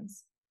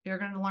decisions. You're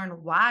going to learn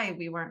why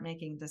we weren't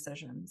making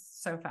decisions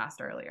so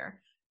fast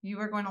earlier. You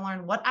are going to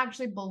learn what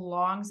actually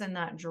belongs in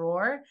that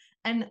drawer.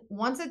 And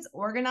once it's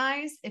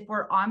organized, if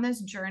we're on this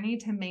journey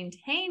to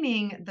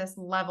maintaining this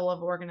level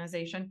of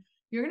organization,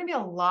 you're going to be a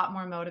lot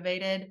more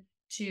motivated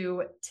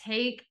to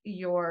take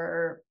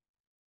your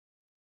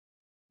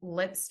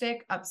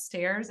lipstick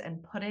upstairs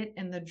and put it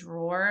in the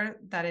drawer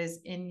that is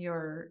in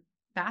your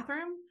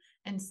bathroom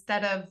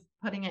instead of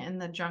putting it in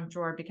the junk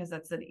drawer, because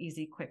that's an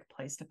easy, quick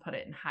place to put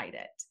it and hide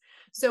it.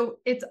 So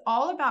it's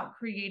all about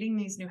creating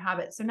these new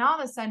habits. So now all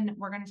of a sudden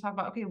we're going to talk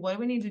about, okay, what do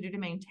we need to do to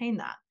maintain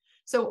that?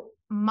 So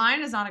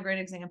mine is not a great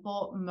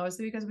example,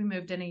 mostly because we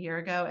moved in a year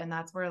ago, and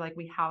that's where like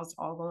we housed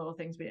all the little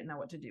things we didn't know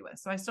what to do with.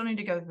 So I still need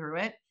to go through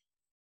it.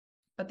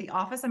 But the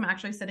office I'm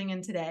actually sitting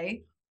in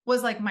today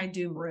was like my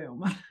doom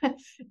room.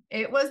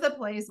 It was the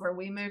place where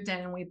we moved in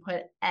and we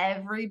put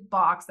every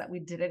box that we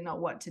didn't know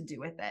what to do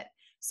with it.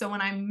 So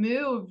when I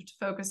moved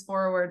Focus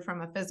Forward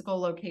from a physical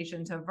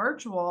location to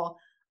virtual,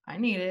 I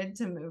needed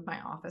to move my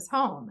office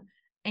home.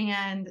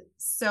 And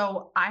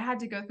so I had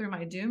to go through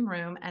my doom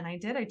room, and I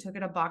did. I took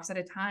it a box at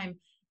a time.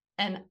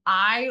 And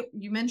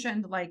you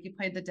mentioned like you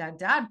played the dead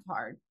dad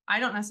card. I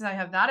don't necessarily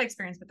have that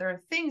experience, but there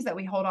are things that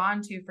we hold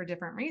on to for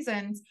different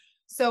reasons.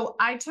 So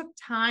I took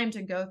time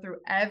to go through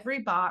every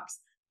box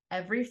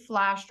every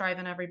flash drive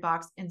in every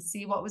box and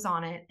see what was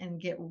on it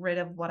and get rid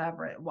of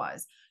whatever it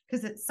was.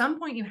 Because at some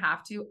point you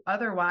have to,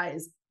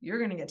 otherwise you're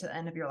going to get to the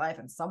end of your life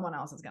and someone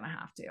else is going to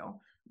have to.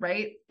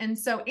 Right. And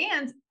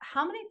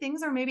how many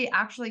things are maybe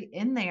actually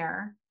in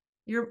there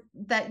there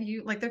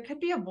could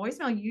be a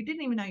voicemail you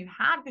didn't even know you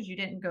had because you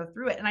didn't go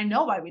through it. And I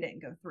know why we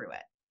didn't go through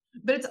it,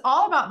 but it's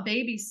all about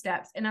baby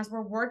steps. And as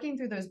we're working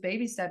through those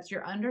baby steps,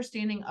 your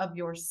understanding of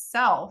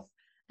yourself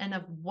and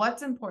of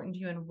what's important to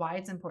you and why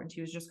it's important to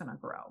you is just going to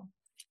grow.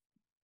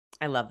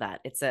 I love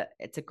that. It's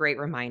a great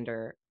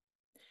reminder.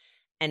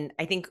 And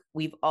I think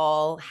we've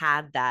all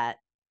had that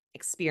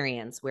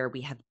experience where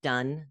we have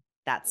done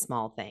that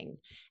small thing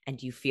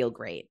and you feel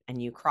great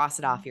and you cross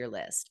it off your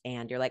list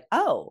and you're like,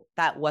 oh,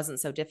 that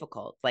wasn't so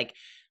difficult. Like,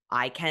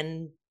 I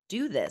can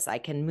do this. I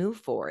can move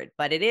forward.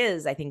 But it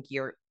is, I think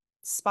you're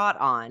spot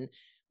on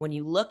when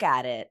you look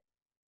at it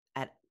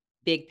at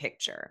big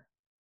picture,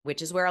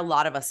 which is where a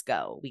lot of us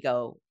go. We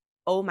go,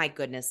 oh my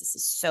goodness, this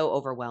is so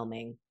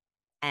overwhelming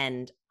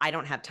and I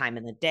don't have time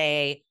in the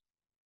day.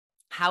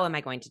 How am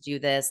I going to do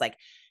this? Like,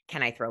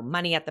 can I throw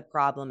money at the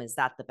problem? Is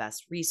that the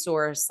best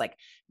resource? Like,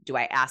 do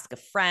I ask a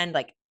friend?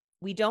 Like,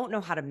 we don't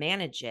know how to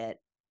manage it.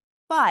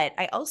 But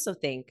I also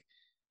think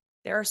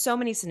there are so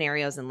many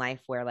scenarios in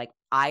life where like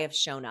I have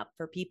shown up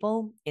for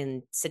people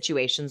in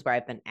situations where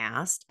I've been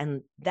asked,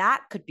 and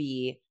that could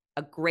be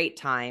a great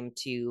time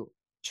to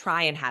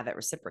try and have it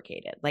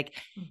reciprocated. Like,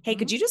 hey,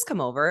 could you just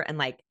come over and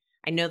like,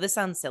 I know this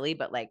sounds silly,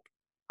 but like,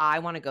 I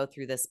want to go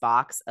through this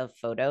box of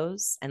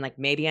photos and like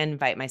maybe I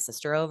invite my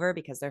sister over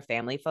because they're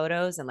family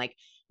photos and like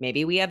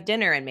maybe we have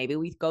dinner and maybe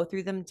we go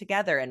through them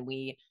together and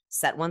we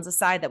set ones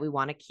aside that we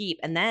want to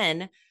keep. And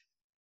then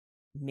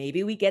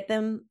maybe we get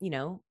them,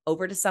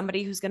 over to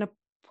somebody who's going to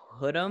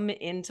put them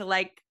into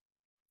like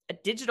a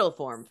digital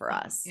form for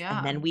us. Yeah.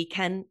 And then we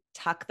can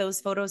tuck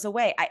those photos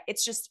away.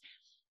 It's just,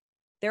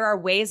 there are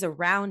ways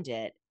around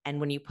it.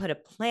 And when you put a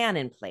plan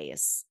in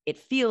place, it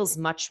feels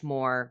much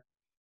more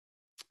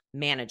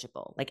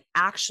manageable, like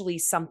actually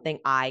something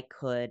I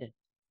could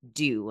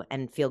do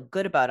and feel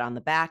good about on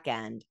the back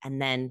end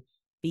and then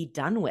be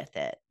done with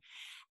it.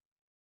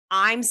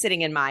 I'm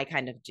sitting in my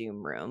kind of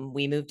doom room.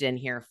 We moved in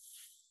here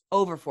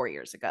over 4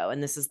 years ago,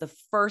 and this is the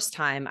first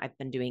time I've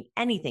been doing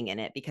anything in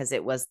it because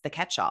it was the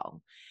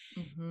catch-all.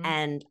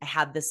 And I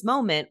had this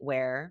moment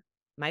where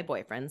my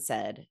boyfriend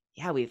said,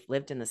 yeah, we've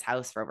lived in this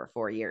house for over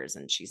 4 years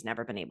and she's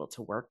never been able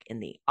to work in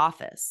the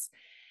office.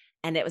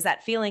 And it was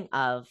that feeling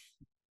of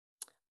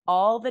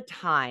all the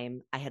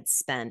time I had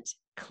spent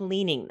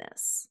cleaning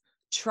this,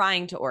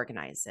 trying to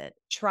organize it,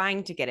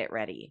 trying to get it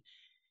ready.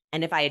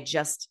 And if I had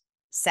just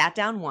sat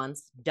down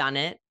once, done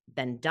it,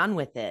 then done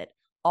with it,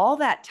 all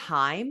that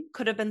time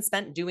could have been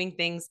spent doing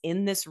things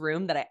in this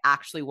room that I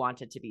actually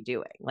wanted to be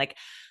doing, like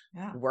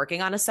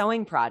working on a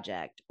sewing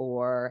project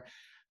or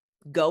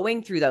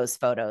going through those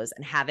photos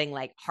and having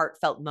like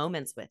heartfelt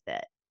moments with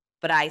it.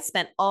 But I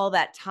spent all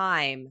that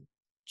time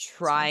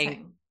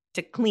trying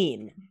to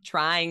clean,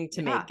 trying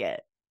to make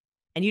it.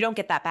 And you don't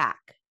get that back.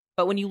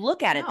 But when you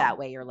look at it that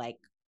way, you're like,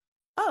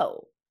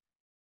 oh,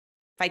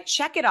 if I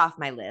check it off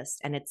my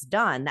list and it's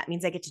done, that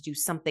means I get to do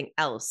something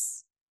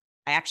else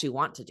I actually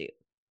want to do.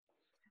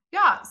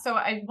 Yeah. So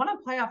I want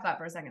to play off that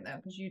for a second though,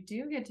 because you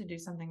do get to do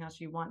something else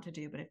you want to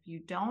do. But if you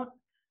don't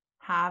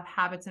have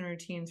habits and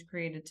routines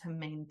created to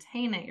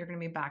maintain it, you're going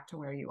to be back to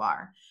where you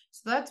are.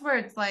 So that's where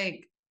it's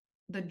like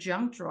the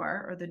junk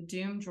drawer or the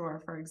doom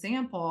drawer, for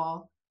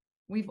example,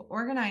 we've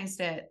organized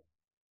it.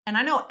 And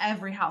I know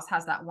every house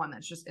has that one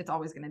that's just, it's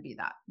always going to be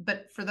that.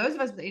 But for those of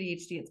us with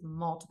ADHD, it's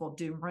multiple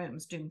doom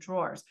rooms, doom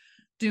drawers,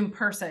 doom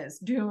purses,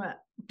 doom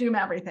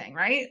everything,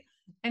 right?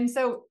 And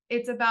so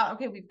it's about,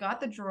 okay, we've got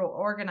the drawer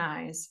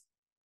organized.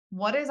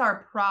 What is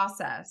our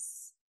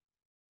process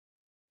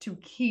to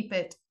keep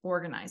it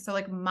organized? So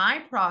like my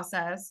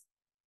process,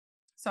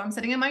 so I'm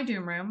sitting in my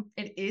doom room.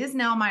 It is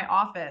now my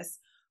office,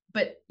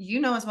 but you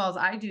know as well as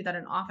I do that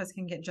an office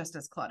can get just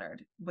as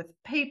cluttered with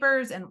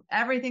papers and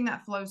everything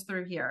that flows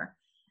through here.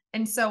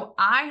 And so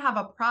I have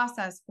a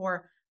process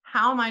for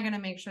how am I going to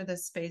make sure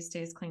this space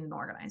stays clean and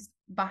organized?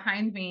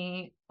 Behind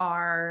me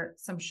are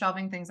some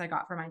shelving things I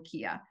got from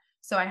IKEA.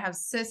 So I have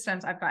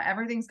systems. I've got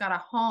everything's got a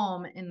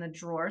home in the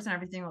drawers and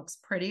everything looks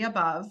pretty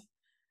above.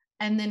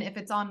 And then if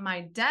it's on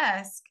my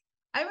desk,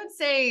 I would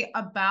say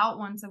about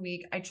once a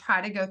week, I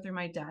try to go through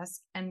my desk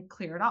and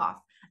clear it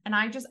off. And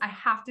I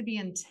have to be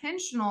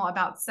intentional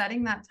about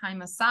setting that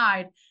time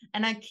aside.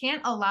 And I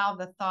can't allow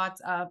the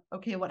thoughts of,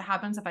 okay, what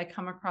happens if I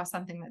come across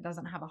something that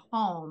doesn't have a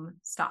home,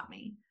 stop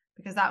me,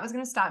 because that was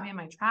going to stop me in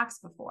my tracks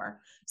before.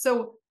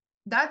 So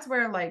that's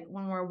where like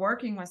when we're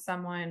working with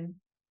someone,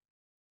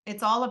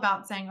 it's all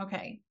about saying,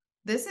 okay,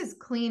 this is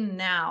clean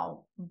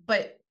now,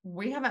 but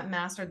we haven't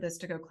mastered this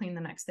to go clean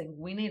the next thing.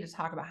 We need to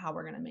talk about how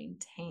we're going to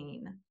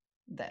maintain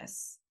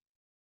this.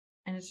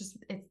 And it's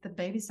the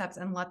baby steps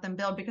and let them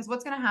build, because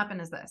what's going to happen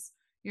is this,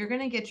 you're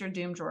going to get your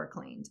doom drawer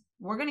cleaned.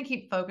 We're going to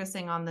keep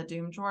focusing on the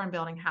doom drawer and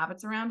building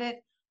habits around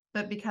it.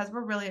 But because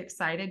we're really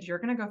excited, you're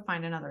going to go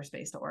find another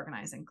space to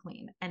organize and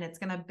clean, and it's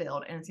going to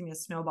build, and it's going to be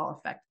a snowball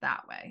effect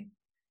that way.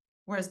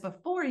 Whereas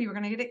before you were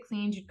going to get it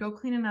cleaned, you'd go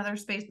clean another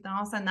space, but then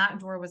all of a sudden that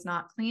door was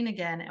not clean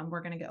again and we're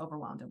going to get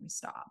overwhelmed and we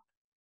stop.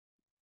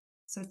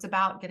 So it's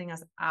about getting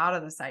us out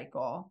of the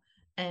cycle.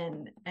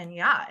 And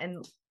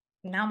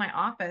now my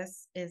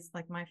office is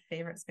like my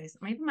favorite space.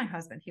 Even my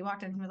husband, he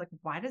walked in, he was like,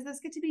 why does this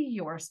get to be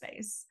your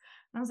space?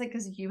 And I was like,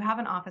 because you have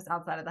an office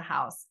outside of the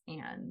house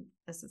and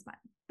this is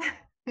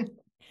mine.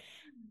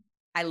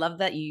 I love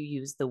that you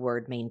use the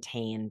word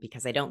maintain,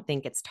 because I don't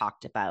think it's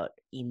talked about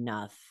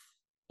enough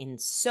in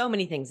so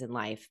many things in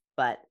life,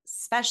 but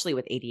especially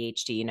with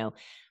ADHD,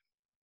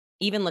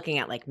 even looking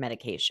at like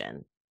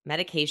medication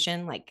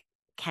like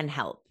can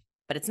help,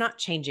 but it's not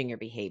changing your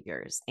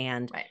behaviors.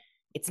 And Right.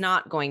 it's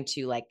not going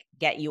to like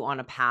get you on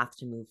a path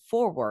to move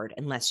forward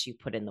unless you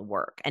put in the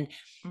work. And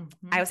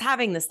I was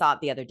having this thought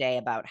the other day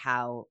about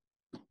how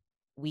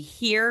we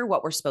hear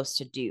what we're supposed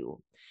to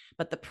do,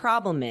 but the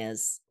problem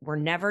is we're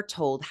never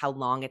told how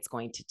long it's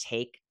going to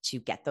take to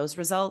get those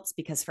results,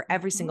 because for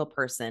every single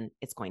person,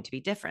 it's going to be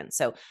different.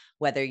 So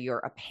whether you're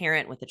a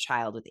parent with a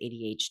child with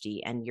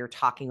ADHD and you're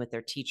talking with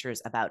their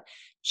teachers about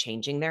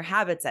changing their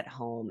habits at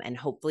home, and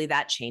hopefully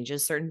that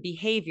changes certain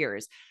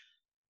behaviors,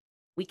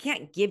 we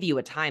can't give you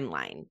a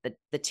timeline.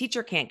 The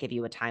teacher can't give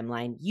you a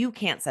timeline. You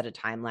can't set a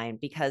timeline,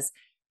 because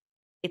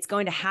it's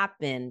going to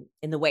happen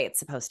in the way it's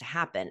supposed to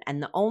happen.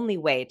 And the only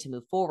way to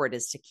move forward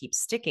is to keep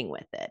sticking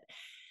with it.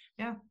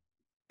 Yeah.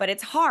 But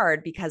it's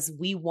hard because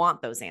we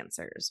want those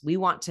answers. We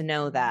want to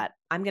know that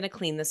I'm going to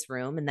clean this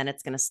room and then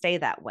it's going to stay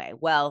that way.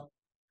 Well,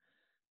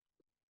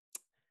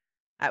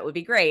 that would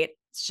be great.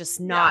 It's just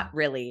not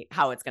really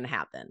how it's going to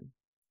happen.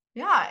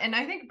 Yeah. And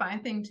I think my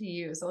thing to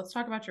you, so let's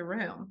talk about your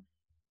room.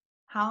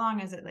 How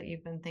long is it that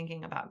you've been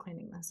thinking about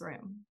cleaning this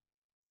room?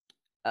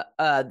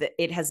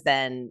 It has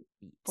been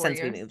 4 since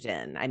years? we moved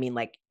in. I mean,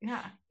 like,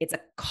 Yeah. it's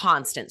a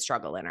constant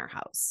struggle in our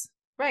house.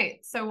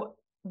 Right. So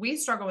we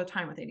struggle with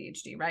time with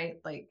ADHD, right?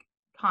 Like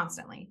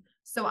constantly.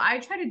 So I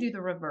try to do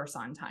the reverse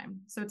on time.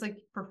 So it's like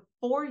for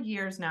 4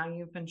 years now,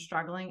 you've been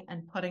struggling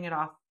and putting it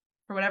off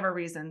for whatever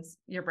reasons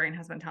your brain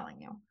has been telling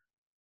you.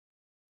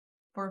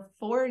 For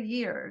 4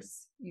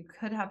 years, you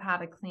could have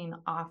had a clean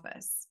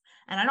office.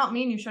 And I don't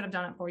mean you should have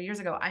done it 4 years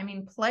ago. I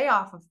mean, play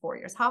off of 4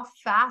 years. How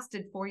fast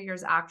did 4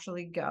 years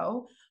actually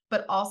go?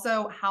 But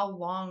also, how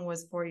long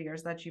was 4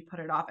 years that you put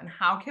it off? And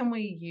how can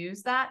we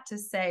use that to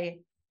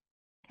say,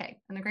 okay,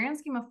 in the grand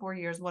scheme of 4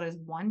 years, what is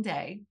one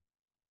day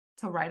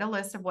to write a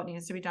list of what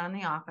needs to be done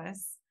in the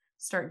office,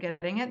 start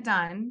getting it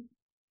done,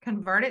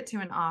 convert it to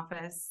an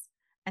office,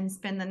 and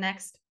spend the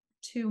next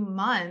 2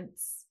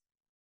 months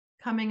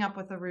coming up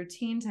with a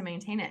routine to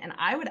maintain it. And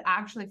I would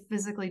actually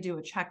physically do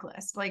a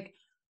checklist. Like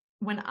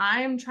when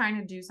I'm trying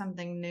to do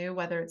something new,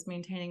 whether it's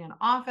maintaining an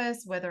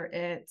office, whether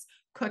it's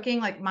cooking,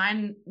 like my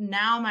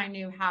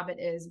new habit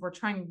is we're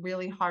trying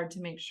really hard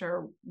to make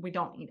sure we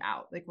don't eat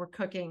out. Like we're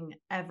cooking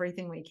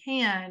everything we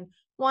can.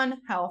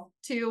 1, health.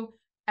 2,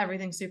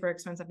 everything's super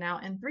expensive now.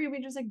 And 3, we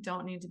just like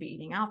don't need to be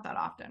eating out that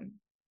often.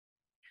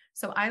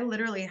 So I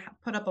literally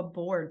put up a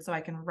board so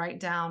I can write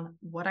down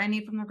what I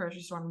need from the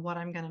grocery store and what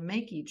I'm going to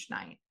make each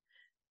night.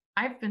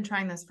 I've been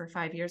trying this for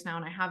 5 years now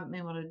and I haven't been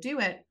able to do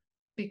it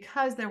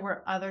because there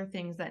were other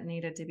things that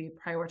needed to be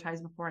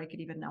prioritized before I could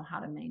even know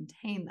how to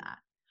maintain that.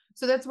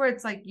 So that's where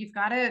it's like, you've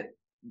got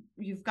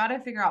to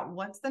figure out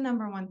what's the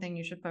number one thing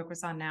you should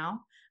focus on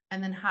now.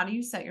 And then how do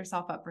you set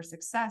yourself up for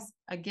success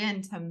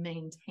again to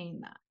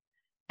maintain that?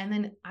 And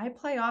then I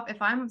play off,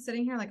 if I'm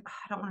sitting here like, oh,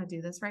 I don't want to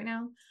do this right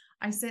now.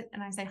 I sit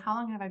and I say, how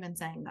long have I been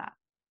saying that?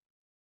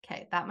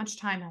 Okay, that much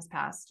time has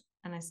passed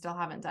and I still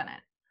haven't done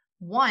it.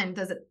 1,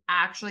 does it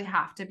actually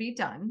have to be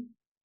done?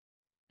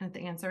 And if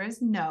the answer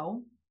is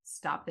no,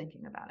 stop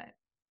thinking about it.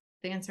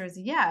 The answer is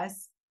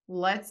yes.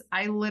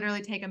 I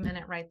literally take a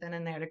minute right then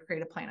and there to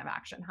create a plan of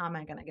action. How am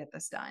I going to get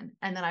this done?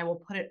 And then I will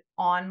put it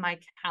on my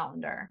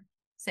calendar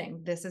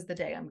saying, this is the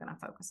day I'm going to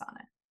focus on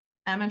it.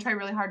 And I'm going to try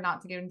really hard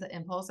not to get into the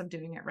impulse of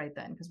doing it right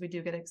then, because we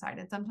do get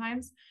excited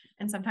sometimes.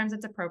 And sometimes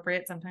it's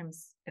appropriate.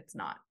 Sometimes it's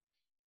not.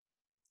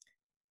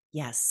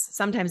 Yes,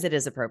 sometimes it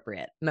is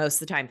appropriate. Most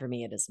of the time for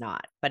me, it is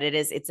not, but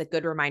it's a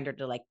good reminder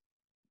to like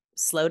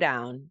slow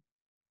down,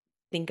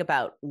 think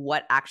about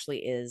what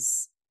actually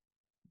is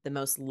the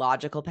most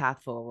logical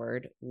path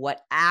forward, what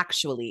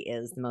actually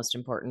is the most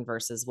important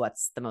versus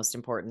what's the most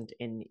important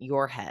in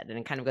your head. And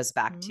it kind of goes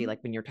back to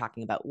like when you're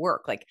talking about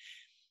work, like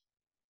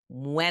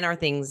when are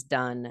things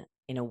done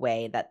in a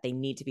way that they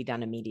need to be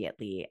done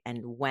immediately?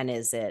 And when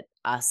is it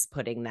us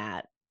putting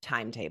that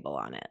timetable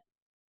on it?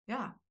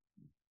 Yeah.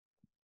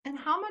 And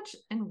how much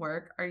in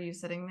work are you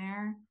sitting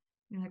there?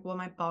 You're like, well,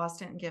 my boss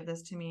didn't give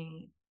this to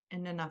me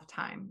in enough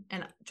time.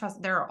 And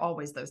trust, there are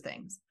always those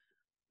things.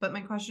 But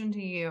my question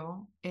to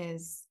you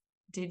is,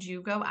 did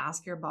you go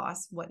ask your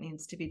boss what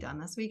needs to be done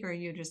this week? Or are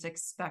you just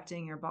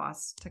expecting your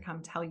boss to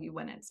come tell you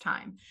when it's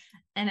time?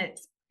 And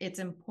it's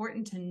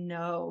important to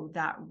know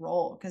that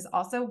role, because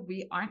also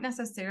we aren't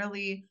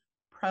necessarily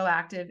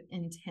proactive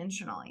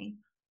intentionally.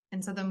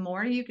 And so the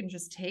more you can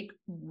just take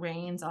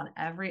reins on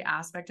every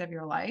aspect of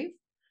your life,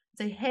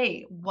 say,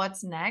 hey,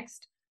 what's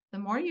next? the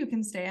more you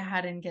can stay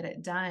ahead and get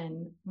it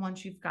done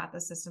once you've got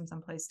the systems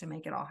in place to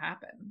make it all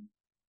happen.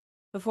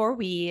 Before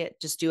we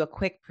just do a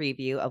quick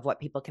preview of what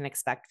people can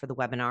expect for the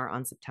webinar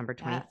on September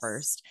 21st,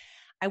 Yes.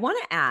 I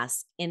want to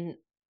ask, in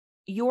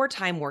your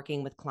time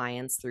working with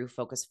clients through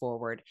Focus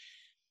Forward,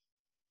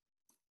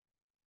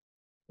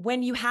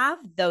 when you have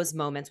those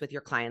moments with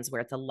your clients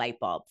where it's a light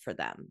bulb for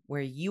them,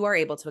 where you are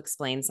able to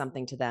explain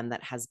something to them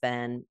that has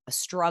been a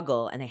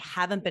struggle and they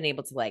haven't been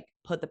able to like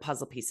put the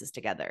puzzle pieces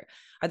together,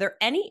 are there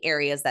any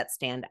areas that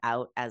stand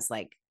out as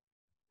like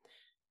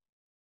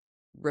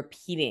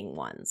repeating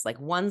ones, like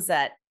ones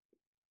that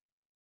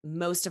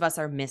most of us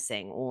are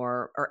missing,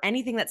 or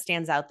anything that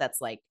stands out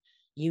that's like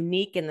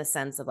unique in the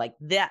sense of like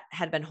that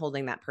had been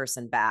holding that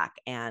person back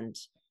and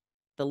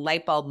the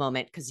light bulb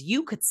moment because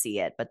you could see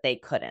it, but they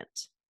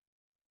couldn't?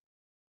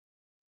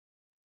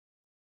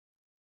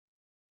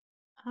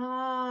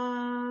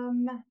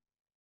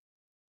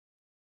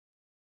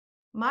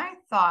 My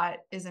thought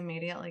is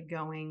immediately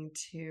going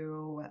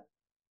to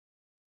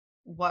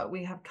what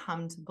we have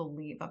come to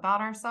believe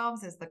about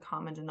ourselves is the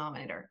common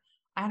denominator.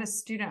 I had a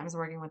student I was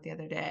working with the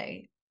other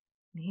day,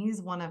 and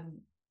he's one of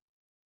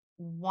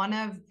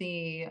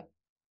the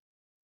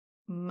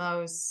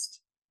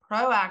most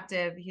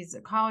proactive. He's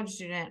a college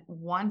student,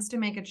 wants to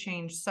make a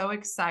change, so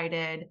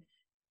excited.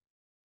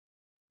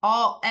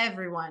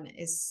 Everyone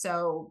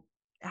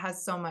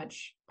has so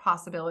much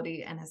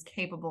possibility and is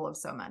capable of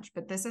so much.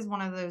 But this is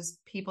one of those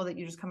people that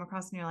you just come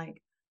across and you're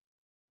like,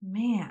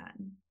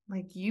 man,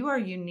 like you are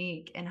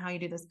unique in how you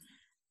do this.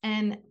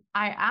 And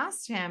I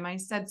asked him, I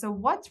said, so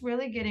what's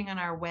really getting in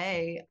our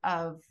way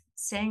of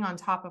staying on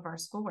top of our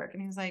schoolwork?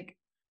 And he was like,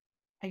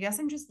 I guess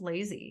I'm just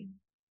lazy.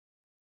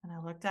 And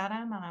I looked at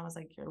him and I was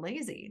like, you're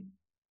lazy.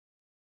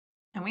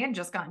 And we had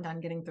just gotten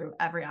done getting through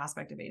every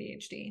aspect of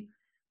ADHD.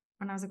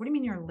 And I was like, what do you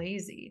mean you're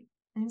lazy?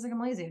 And he was like,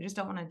 I'm lazy. I just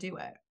don't want to do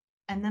it.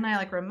 And then I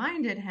like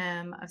reminded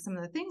him of some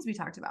of the things we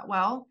talked about.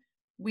 Well,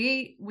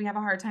 we have a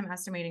hard time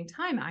estimating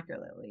time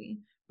accurately.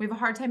 We have a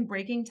hard time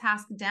breaking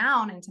tasks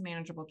down into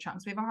manageable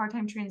chunks. We have a hard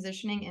time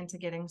transitioning into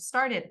getting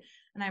started.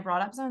 And I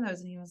brought up some of those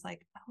and he was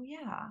like, oh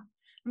yeah.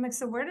 I'm like,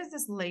 so where does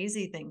this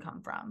lazy thing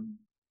come from?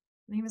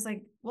 And he was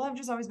like, well, I've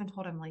just always been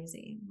told I'm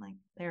lazy. I'm like,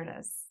 there it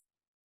is.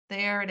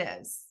 There it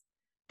is.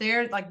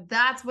 Like,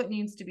 that's what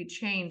needs to be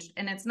changed.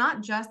 And it's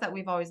not just that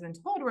we've always been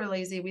told we're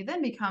lazy. We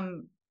then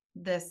become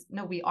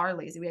no, we are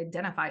lazy. We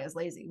identify as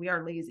lazy. We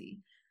are lazy.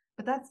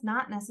 But that's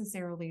not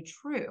necessarily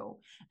true.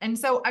 And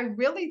so I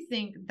really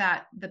think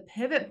that the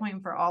pivot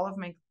point for all of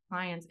my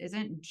clients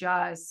isn't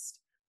just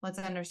let's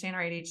understand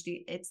our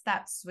ADHD. It's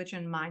that switch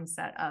in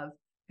mindset of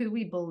who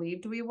we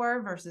believed we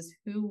were versus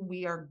who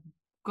we are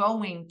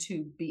going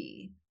to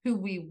be, who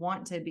we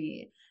want to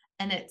be.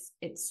 And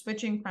it's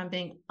switching from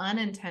being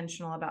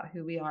unintentional about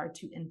who we are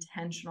to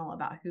intentional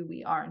about who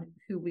we are and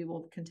who we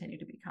will continue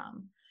to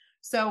become.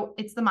 So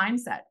it's the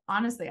mindset.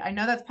 Honestly, I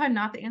know that's probably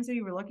not the answer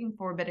you were looking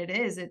for, but it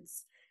is.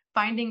 It's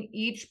finding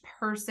each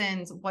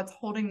person's what's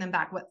holding them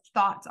back, what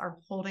thoughts are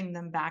holding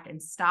them back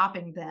and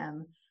stopping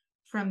them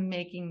from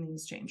making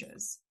these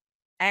changes.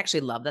 I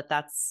actually love that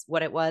that's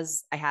what it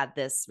was. I had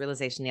this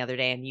realization the other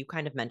day, and you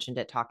kind of mentioned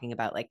it, talking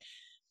about like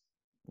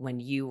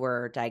when you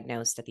were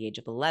diagnosed at the age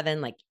of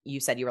 11, like you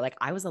said, you were like,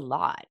 I was a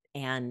lot.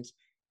 And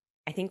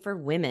I think for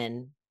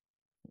women,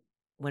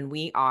 when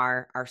we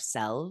are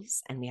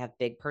ourselves and we have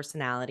big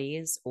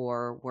personalities,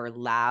 or we're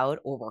loud,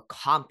 or we're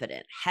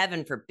confident,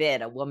 heaven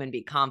forbid a woman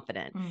be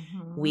confident,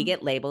 we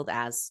get labeled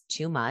as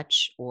too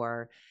much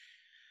or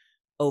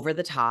over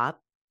the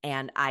top.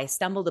 And I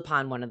stumbled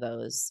upon one of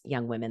those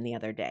young women the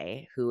other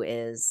day who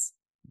is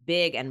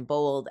big and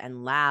bold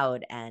and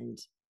loud and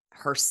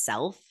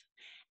herself.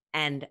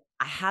 And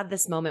I had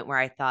this moment where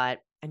I thought,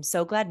 I'm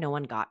so glad no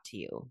one got to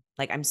you.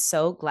 Like, I'm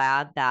so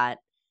glad that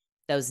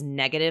those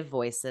negative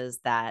voices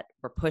that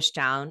were pushed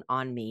down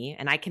on me,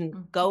 and I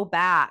can go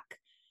back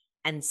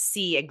and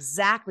see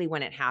exactly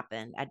when it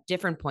happened at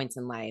different points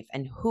in life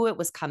and who it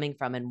was coming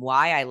from and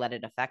why I let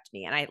it affect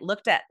me. And I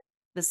looked at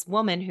this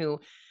woman who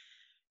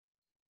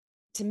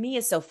to me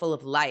is so full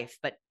of life,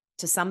 but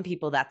to some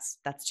people that's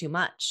too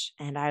much.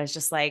 And I was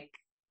just like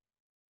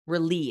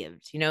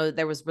relieved.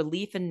 There was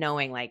relief in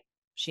knowing like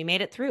she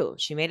made it through.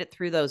 She made it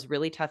through those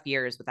really tough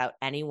years without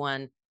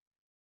anyone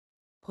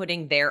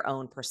putting their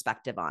own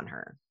perspective on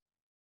her.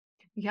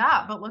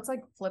 Yeah, but let's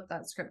like flip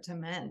that script to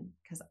men,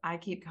 because I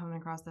keep coming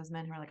across those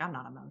men who are like, I'm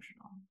not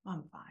emotional,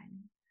 I'm fine.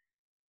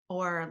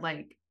 Or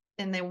like,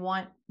 and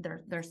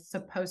they're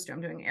supposed to,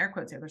 I'm doing air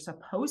quotes here, they're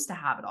supposed to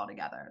have it all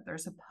together. They're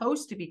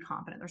supposed to be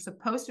confident. They're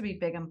supposed to be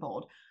big and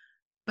bold,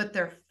 but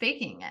they're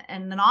faking it.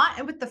 And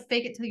not with the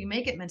fake it till you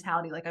make it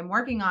mentality. Like, I'm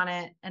working on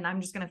it and I'm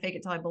just going to fake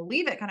it till I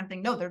believe it kind of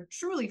thing. No, they're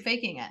truly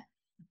faking it.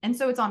 And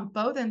so it's on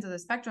both ends of the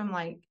spectrum.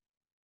 Like,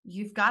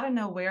 you've got to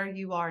know where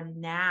you are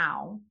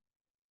now,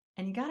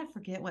 and you got to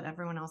forget what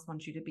everyone else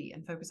wants you to be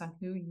and focus on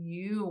who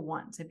you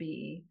want to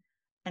be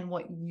and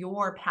what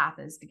your path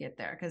is to get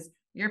there. Because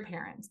your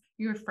parents,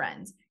 your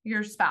friends,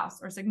 your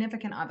spouse or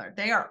significant other,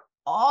 they are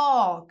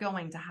all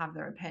going to have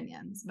their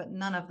opinions, but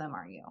none of them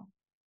are you.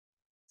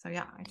 So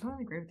yeah, I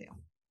totally agree with you.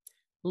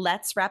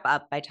 let's wrap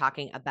up by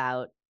talking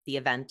about the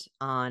event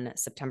on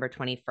September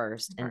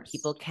 21st. And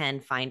people can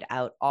find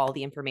out all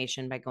the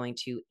information by going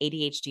to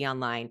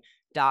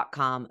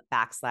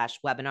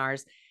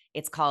adhdonline.com/webinars.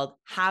 It's called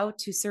How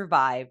to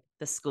Survive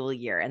the School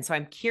Year. And so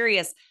I'm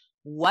curious,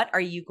 what are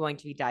you going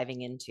to be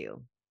diving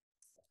into?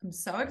 I'm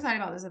so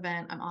excited about this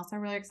event. I'm also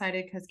really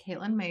excited because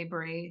Caitlin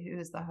Mabry, who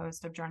is the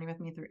host of Journey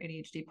with Me Through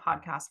ADHD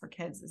podcast for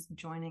kids, is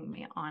joining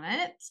me on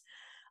it.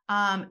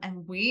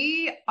 And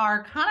we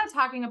are kind of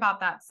talking about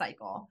that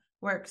cycle.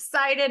 We're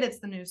excited. It's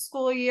the new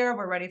school year.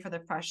 We're ready for the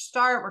fresh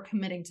start. We're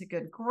committing to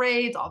good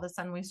grades. All of a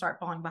sudden we start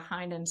falling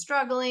behind and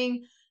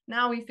struggling.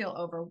 Now we feel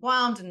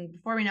overwhelmed. And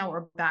before we know it,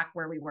 we're back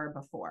where we were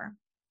before.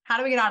 How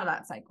do we get out of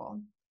that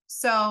cycle?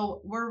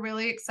 So we're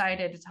really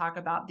excited to talk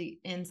about the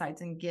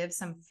insights and give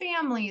some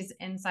families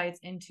insights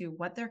into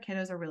what their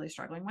kiddos are really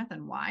struggling with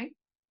and why.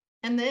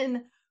 And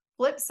then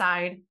flip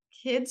side,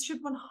 kids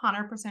should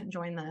 100%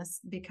 join this,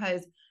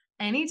 because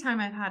anytime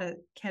I've had a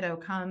kiddo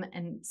come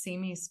and see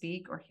me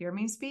speak or hear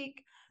me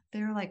speak,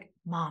 they're like,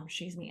 Mom,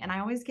 she's me. And I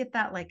always get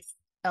that like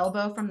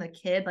elbow from the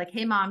kid, like,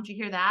 hey, Mom, did you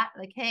hear that?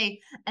 Like,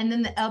 hey, and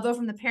then the elbow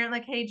from the parent,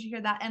 like, hey, did you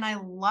hear that? And I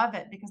love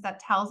it because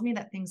that tells me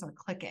that things are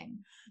clicking,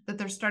 that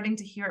they're starting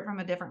to hear it from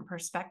a different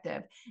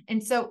perspective.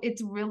 And so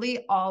it's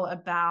really all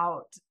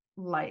about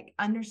like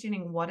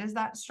understanding what is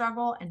that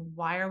struggle and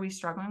why are we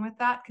struggling with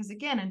that? Because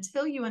again,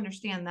 until you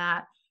understand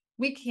that,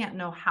 we can't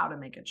know how to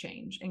make a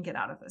change and get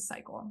out of this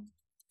cycle.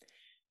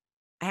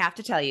 I have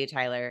to tell you,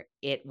 Tyler,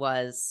 it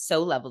was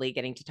so lovely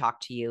getting to talk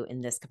to you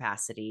in this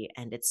capacity.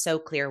 And it's so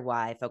clear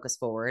why Focus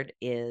Forward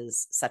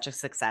is such a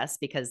success,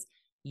 because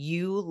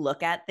you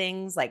look at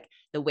things, like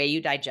the way you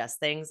digest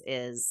things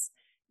is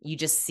you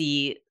just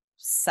see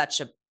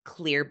such a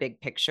clear big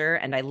picture.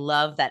 And I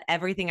love that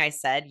everything I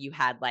said, you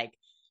had like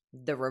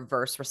the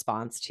reverse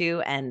response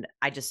to. And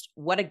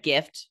what a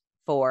gift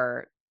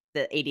for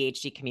the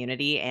ADHD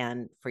community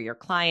and for your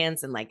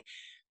clients. And like,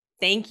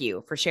 thank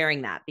you for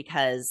sharing that,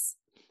 because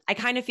I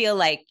kind of feel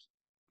like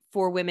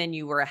for women,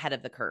 you were ahead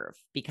of the curve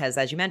because,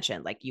 as you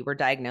mentioned, like you were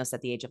diagnosed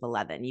at the age of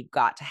 11. You've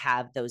got to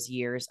have those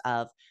years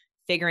of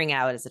figuring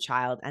out as a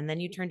child. And then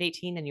you turned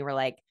 18 and you were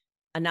like,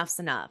 enough's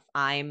enough.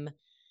 I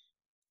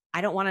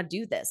don't want to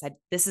do this.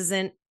 This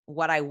isn't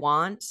what I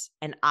want.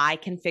 And I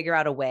can figure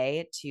out a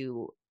way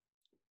to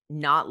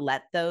not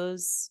let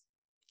those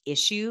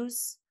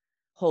issues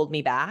hold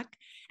me back.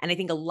 And I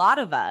think a lot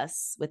of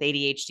us with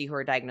ADHD who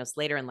are diagnosed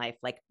later in life,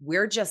 like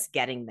we're just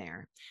getting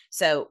there.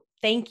 So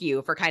thank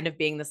you for kind of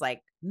being this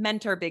like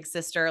mentor, big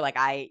sister. Like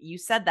you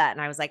said that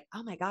and I was like,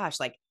 oh my gosh,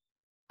 like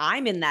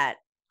I'm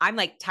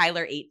like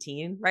Tyler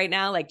 18 right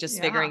now, like just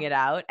figuring it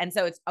out. And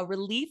so it's a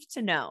relief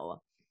to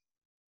know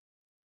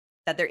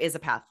that there is a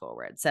path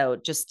forward. So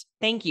just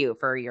thank you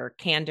for your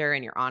candor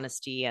and your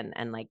honesty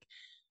and like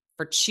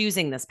for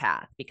choosing this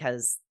path,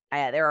 because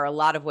there are a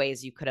lot of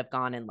ways you could have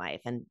gone in life,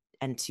 and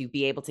to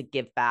be able to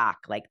give back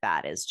like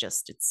that is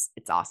just, it's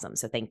awesome.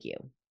 So thank you.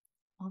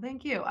 Well,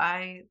 thank you.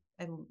 I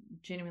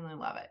genuinely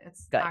love it.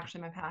 It's Good.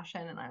 Actually my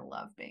passion and I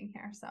love being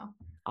here. So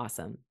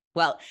awesome.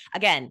 Well,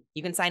 again,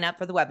 you can sign up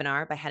for the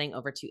webinar by heading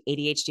over to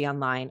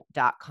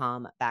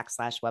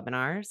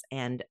adhdonline.com/webinars.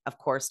 And of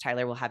course,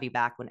 Tyler will have you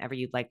back whenever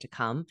you'd like to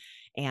come.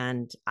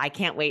 And I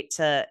can't wait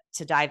to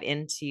dive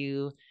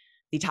into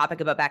the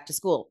topic about back to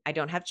school. I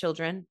don't have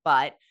children,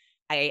 but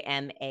I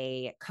am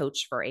a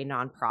coach for a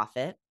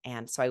nonprofit.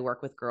 And so I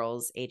work with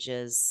girls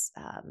ages,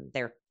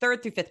 they're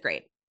 3rd through 5th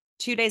grade,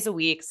 2 days a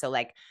week. So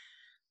like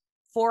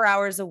 4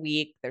 hours a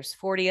week, there's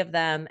 40 of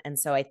them. And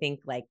so I think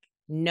like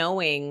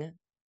knowing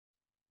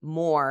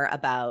more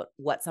about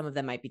what some of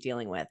them might be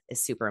dealing with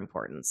is super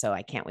important. So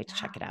I can't wait to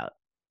check it out.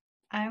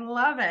 I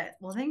love it.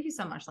 Well, thank you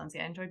so much, Lindsay.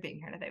 I enjoyed being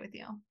here today with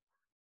you.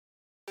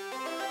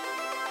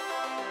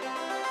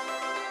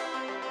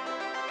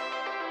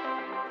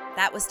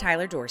 That was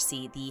Tyler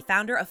Dorsey, the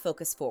founder of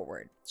Focus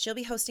Forward. She'll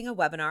be hosting a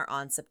webinar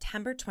on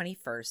September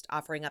 21st,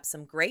 offering up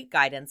some great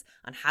guidance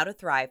on how to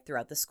thrive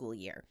throughout the school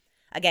year.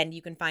 Again,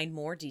 you can find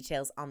more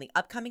details on the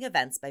upcoming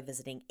events by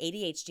visiting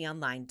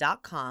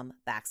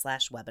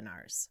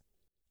adhdonline.com/webinars.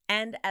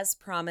 And as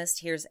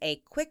promised, here's a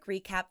quick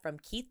recap from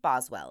Keith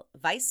Boswell,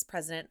 Vice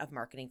President of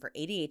Marketing for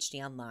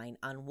ADHD Online,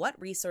 on what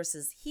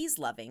resources he's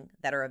loving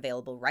that are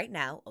available right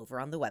now over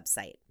on the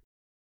website.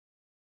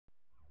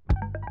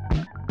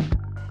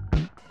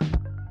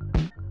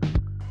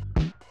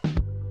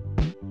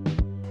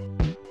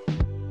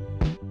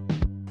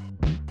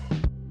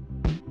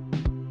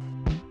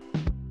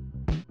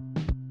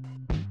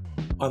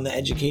 On the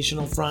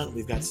educational front,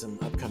 we've got some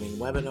upcoming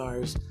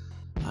webinars.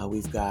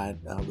 We've got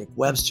Rick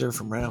Webster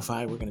from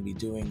Renify. We're going to be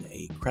doing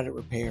a credit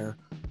repair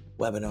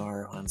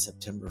webinar on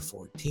September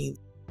 14th.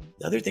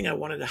 The other thing I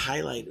wanted to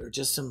highlight are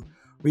just some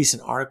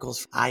recent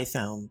articles I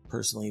found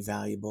personally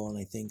valuable, and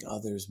I think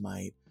others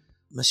might.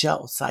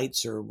 Michelle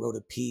Seitzer wrote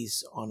a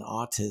piece on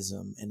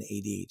autism and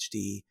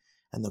ADHD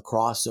and the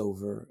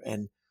crossover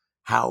and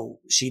how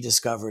she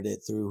discovered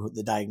it through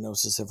the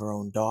diagnosis of her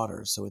own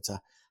daughter. So it's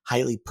a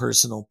highly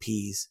personal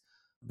piece,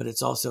 but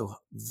it's also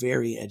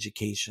very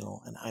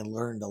educational, and I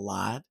learned a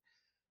lot.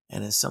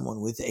 And as someone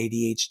with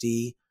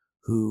ADHD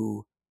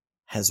who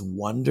has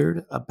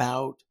wondered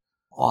about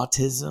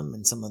autism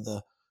and some of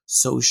the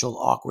social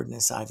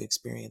awkwardness I've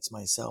experienced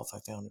myself, I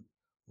found it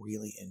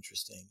really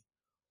interesting.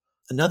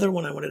 Another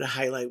one I wanted to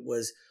highlight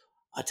was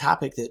a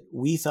topic that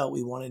we felt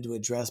we wanted to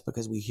address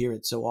because we hear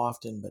it so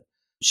often, but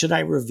should I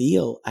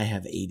reveal I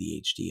have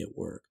ADHD at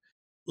work?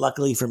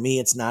 Luckily for me,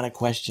 it's not a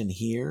question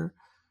here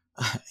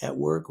at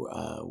work.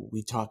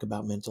 We talk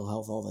about mental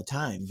health all the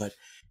time, but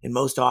in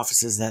most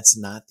offices, that's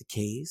not the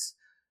case.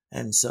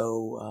 And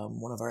so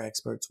one of our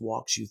experts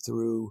walks you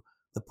through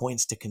the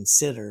points to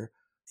consider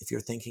if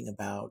you're thinking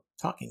about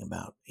talking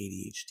about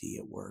ADHD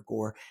at work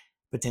or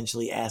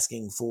potentially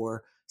asking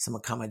for some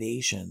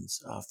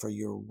accommodations for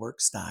your work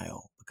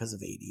style because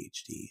of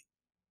ADHD.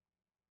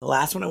 The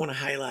last one I want to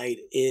highlight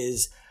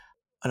is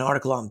an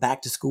article on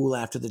back to school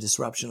after the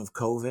disruption of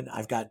COVID.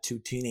 I've got 2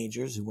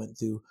 teenagers who went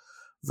through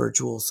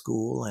virtual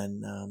school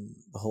and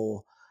the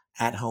whole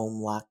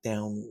at-home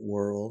lockdown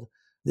world.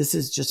 This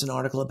is just an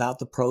article about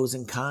the pros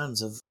and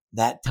cons of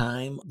that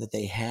time that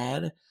they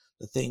had,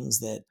 the things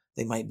that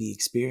they might be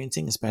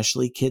experiencing,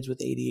 especially kids with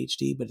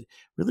ADHD, but it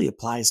really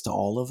applies to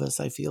all of us,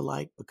 I feel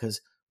like,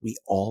 because we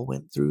all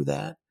went through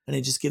that. And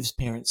it just gives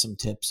parents some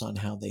tips on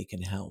how they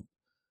can help.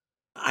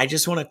 I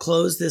just want to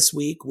close this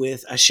week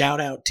with a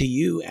shout out to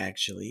you,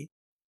 actually.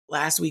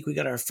 Last week, we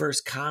got our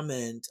first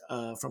comment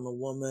from a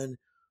woman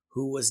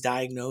who was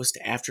diagnosed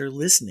after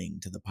listening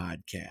to the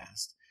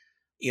podcast.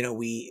 You know,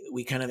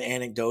 we kind of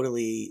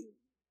anecdotally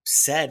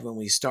said when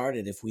we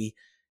started, if we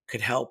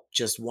could help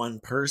just one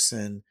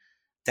person,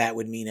 that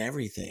would mean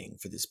everything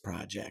for this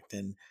project.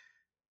 And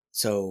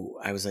so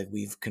I was like,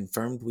 we've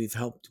confirmed we've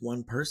helped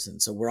one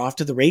person. So we're off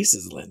to the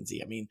races,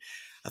 Lindsay. I mean,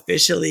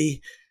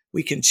 officially,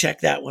 we can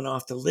check that one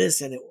off the list.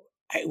 And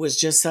it was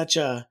just such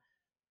a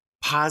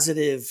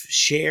positive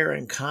share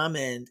and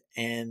comment.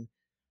 And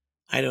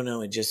I don't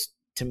know, it just,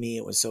 to me,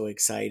 it was so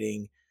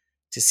exciting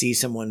to see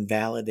someone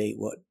validate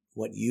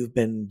what you've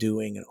been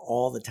doing and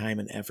all the time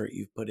and effort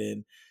you've put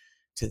in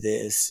to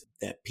this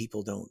that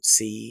people don't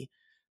see,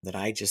 that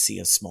I just see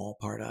a small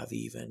part of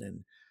even.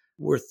 And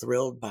we're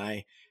thrilled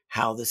by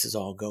how this is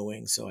all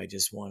going. So I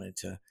just wanted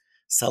to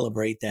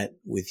celebrate that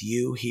with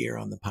you here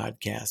on the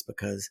podcast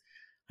because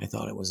I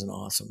thought it was an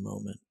awesome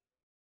moment.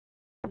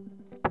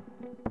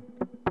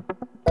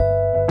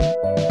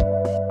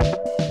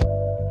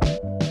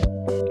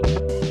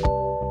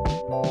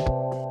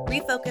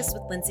 Refocus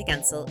with Lindsay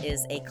Gensel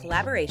is a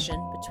collaboration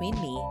between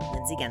me,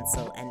 Lindsay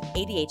Gensel, and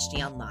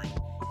ADHD Online,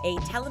 a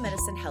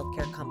telemedicine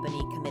healthcare company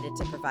committed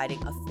to providing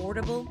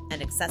affordable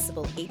and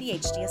accessible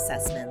ADHD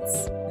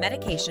assessments,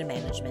 medication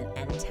management,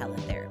 and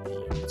teletherapy.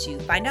 To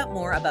find out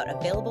more about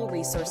available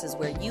resources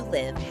where you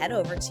live, head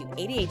over to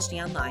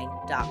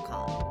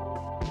ADHDonline.com.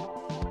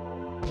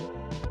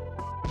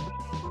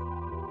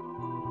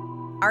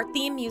 Our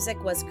theme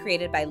music was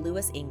created by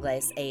Lewis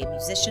Ingles, a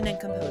musician and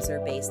composer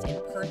based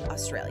in Perth,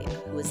 Australia,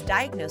 who was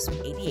diagnosed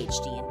with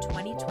ADHD in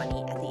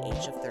 2020 at the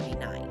age of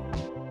 39.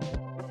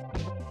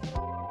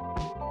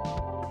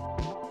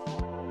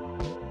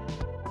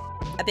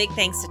 A big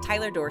thanks to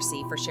Tyler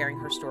Dorsey for sharing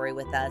her story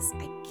with us.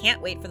 I can't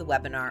wait for the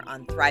webinar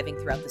on thriving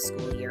throughout the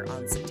school year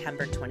on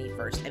September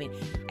 21st. I mean,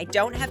 I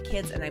don't have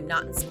kids and I'm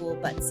not in school,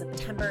 but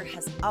September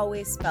has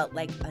always felt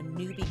like a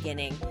new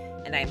beginning,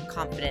 and I'm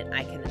confident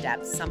I can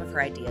adapt some of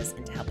her ideas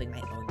into helping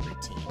my own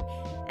routine.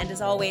 And as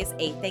always,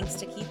 a thanks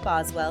to Keith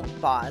Boswell,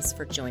 Boz,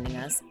 for joining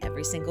us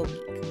every single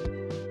week.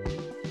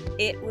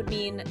 It would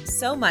mean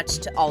so much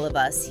to all of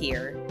us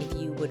here if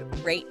you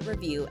would rate,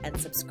 review, and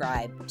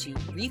subscribe to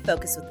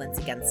Refocus with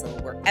Lindsay Gensel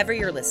wherever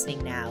you're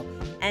listening now.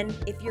 And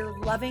if you're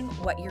loving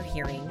what you're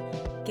hearing,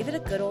 give it a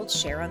good old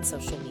share on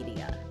social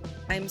media.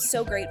 I'm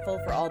so grateful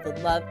for all the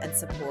love and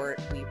support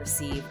we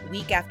receive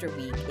week after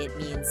week. It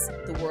means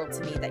the world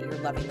to me that you're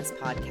loving this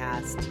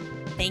podcast.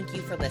 Thank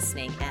you for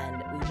listening, and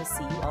we will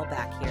see you all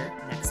back here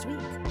next week.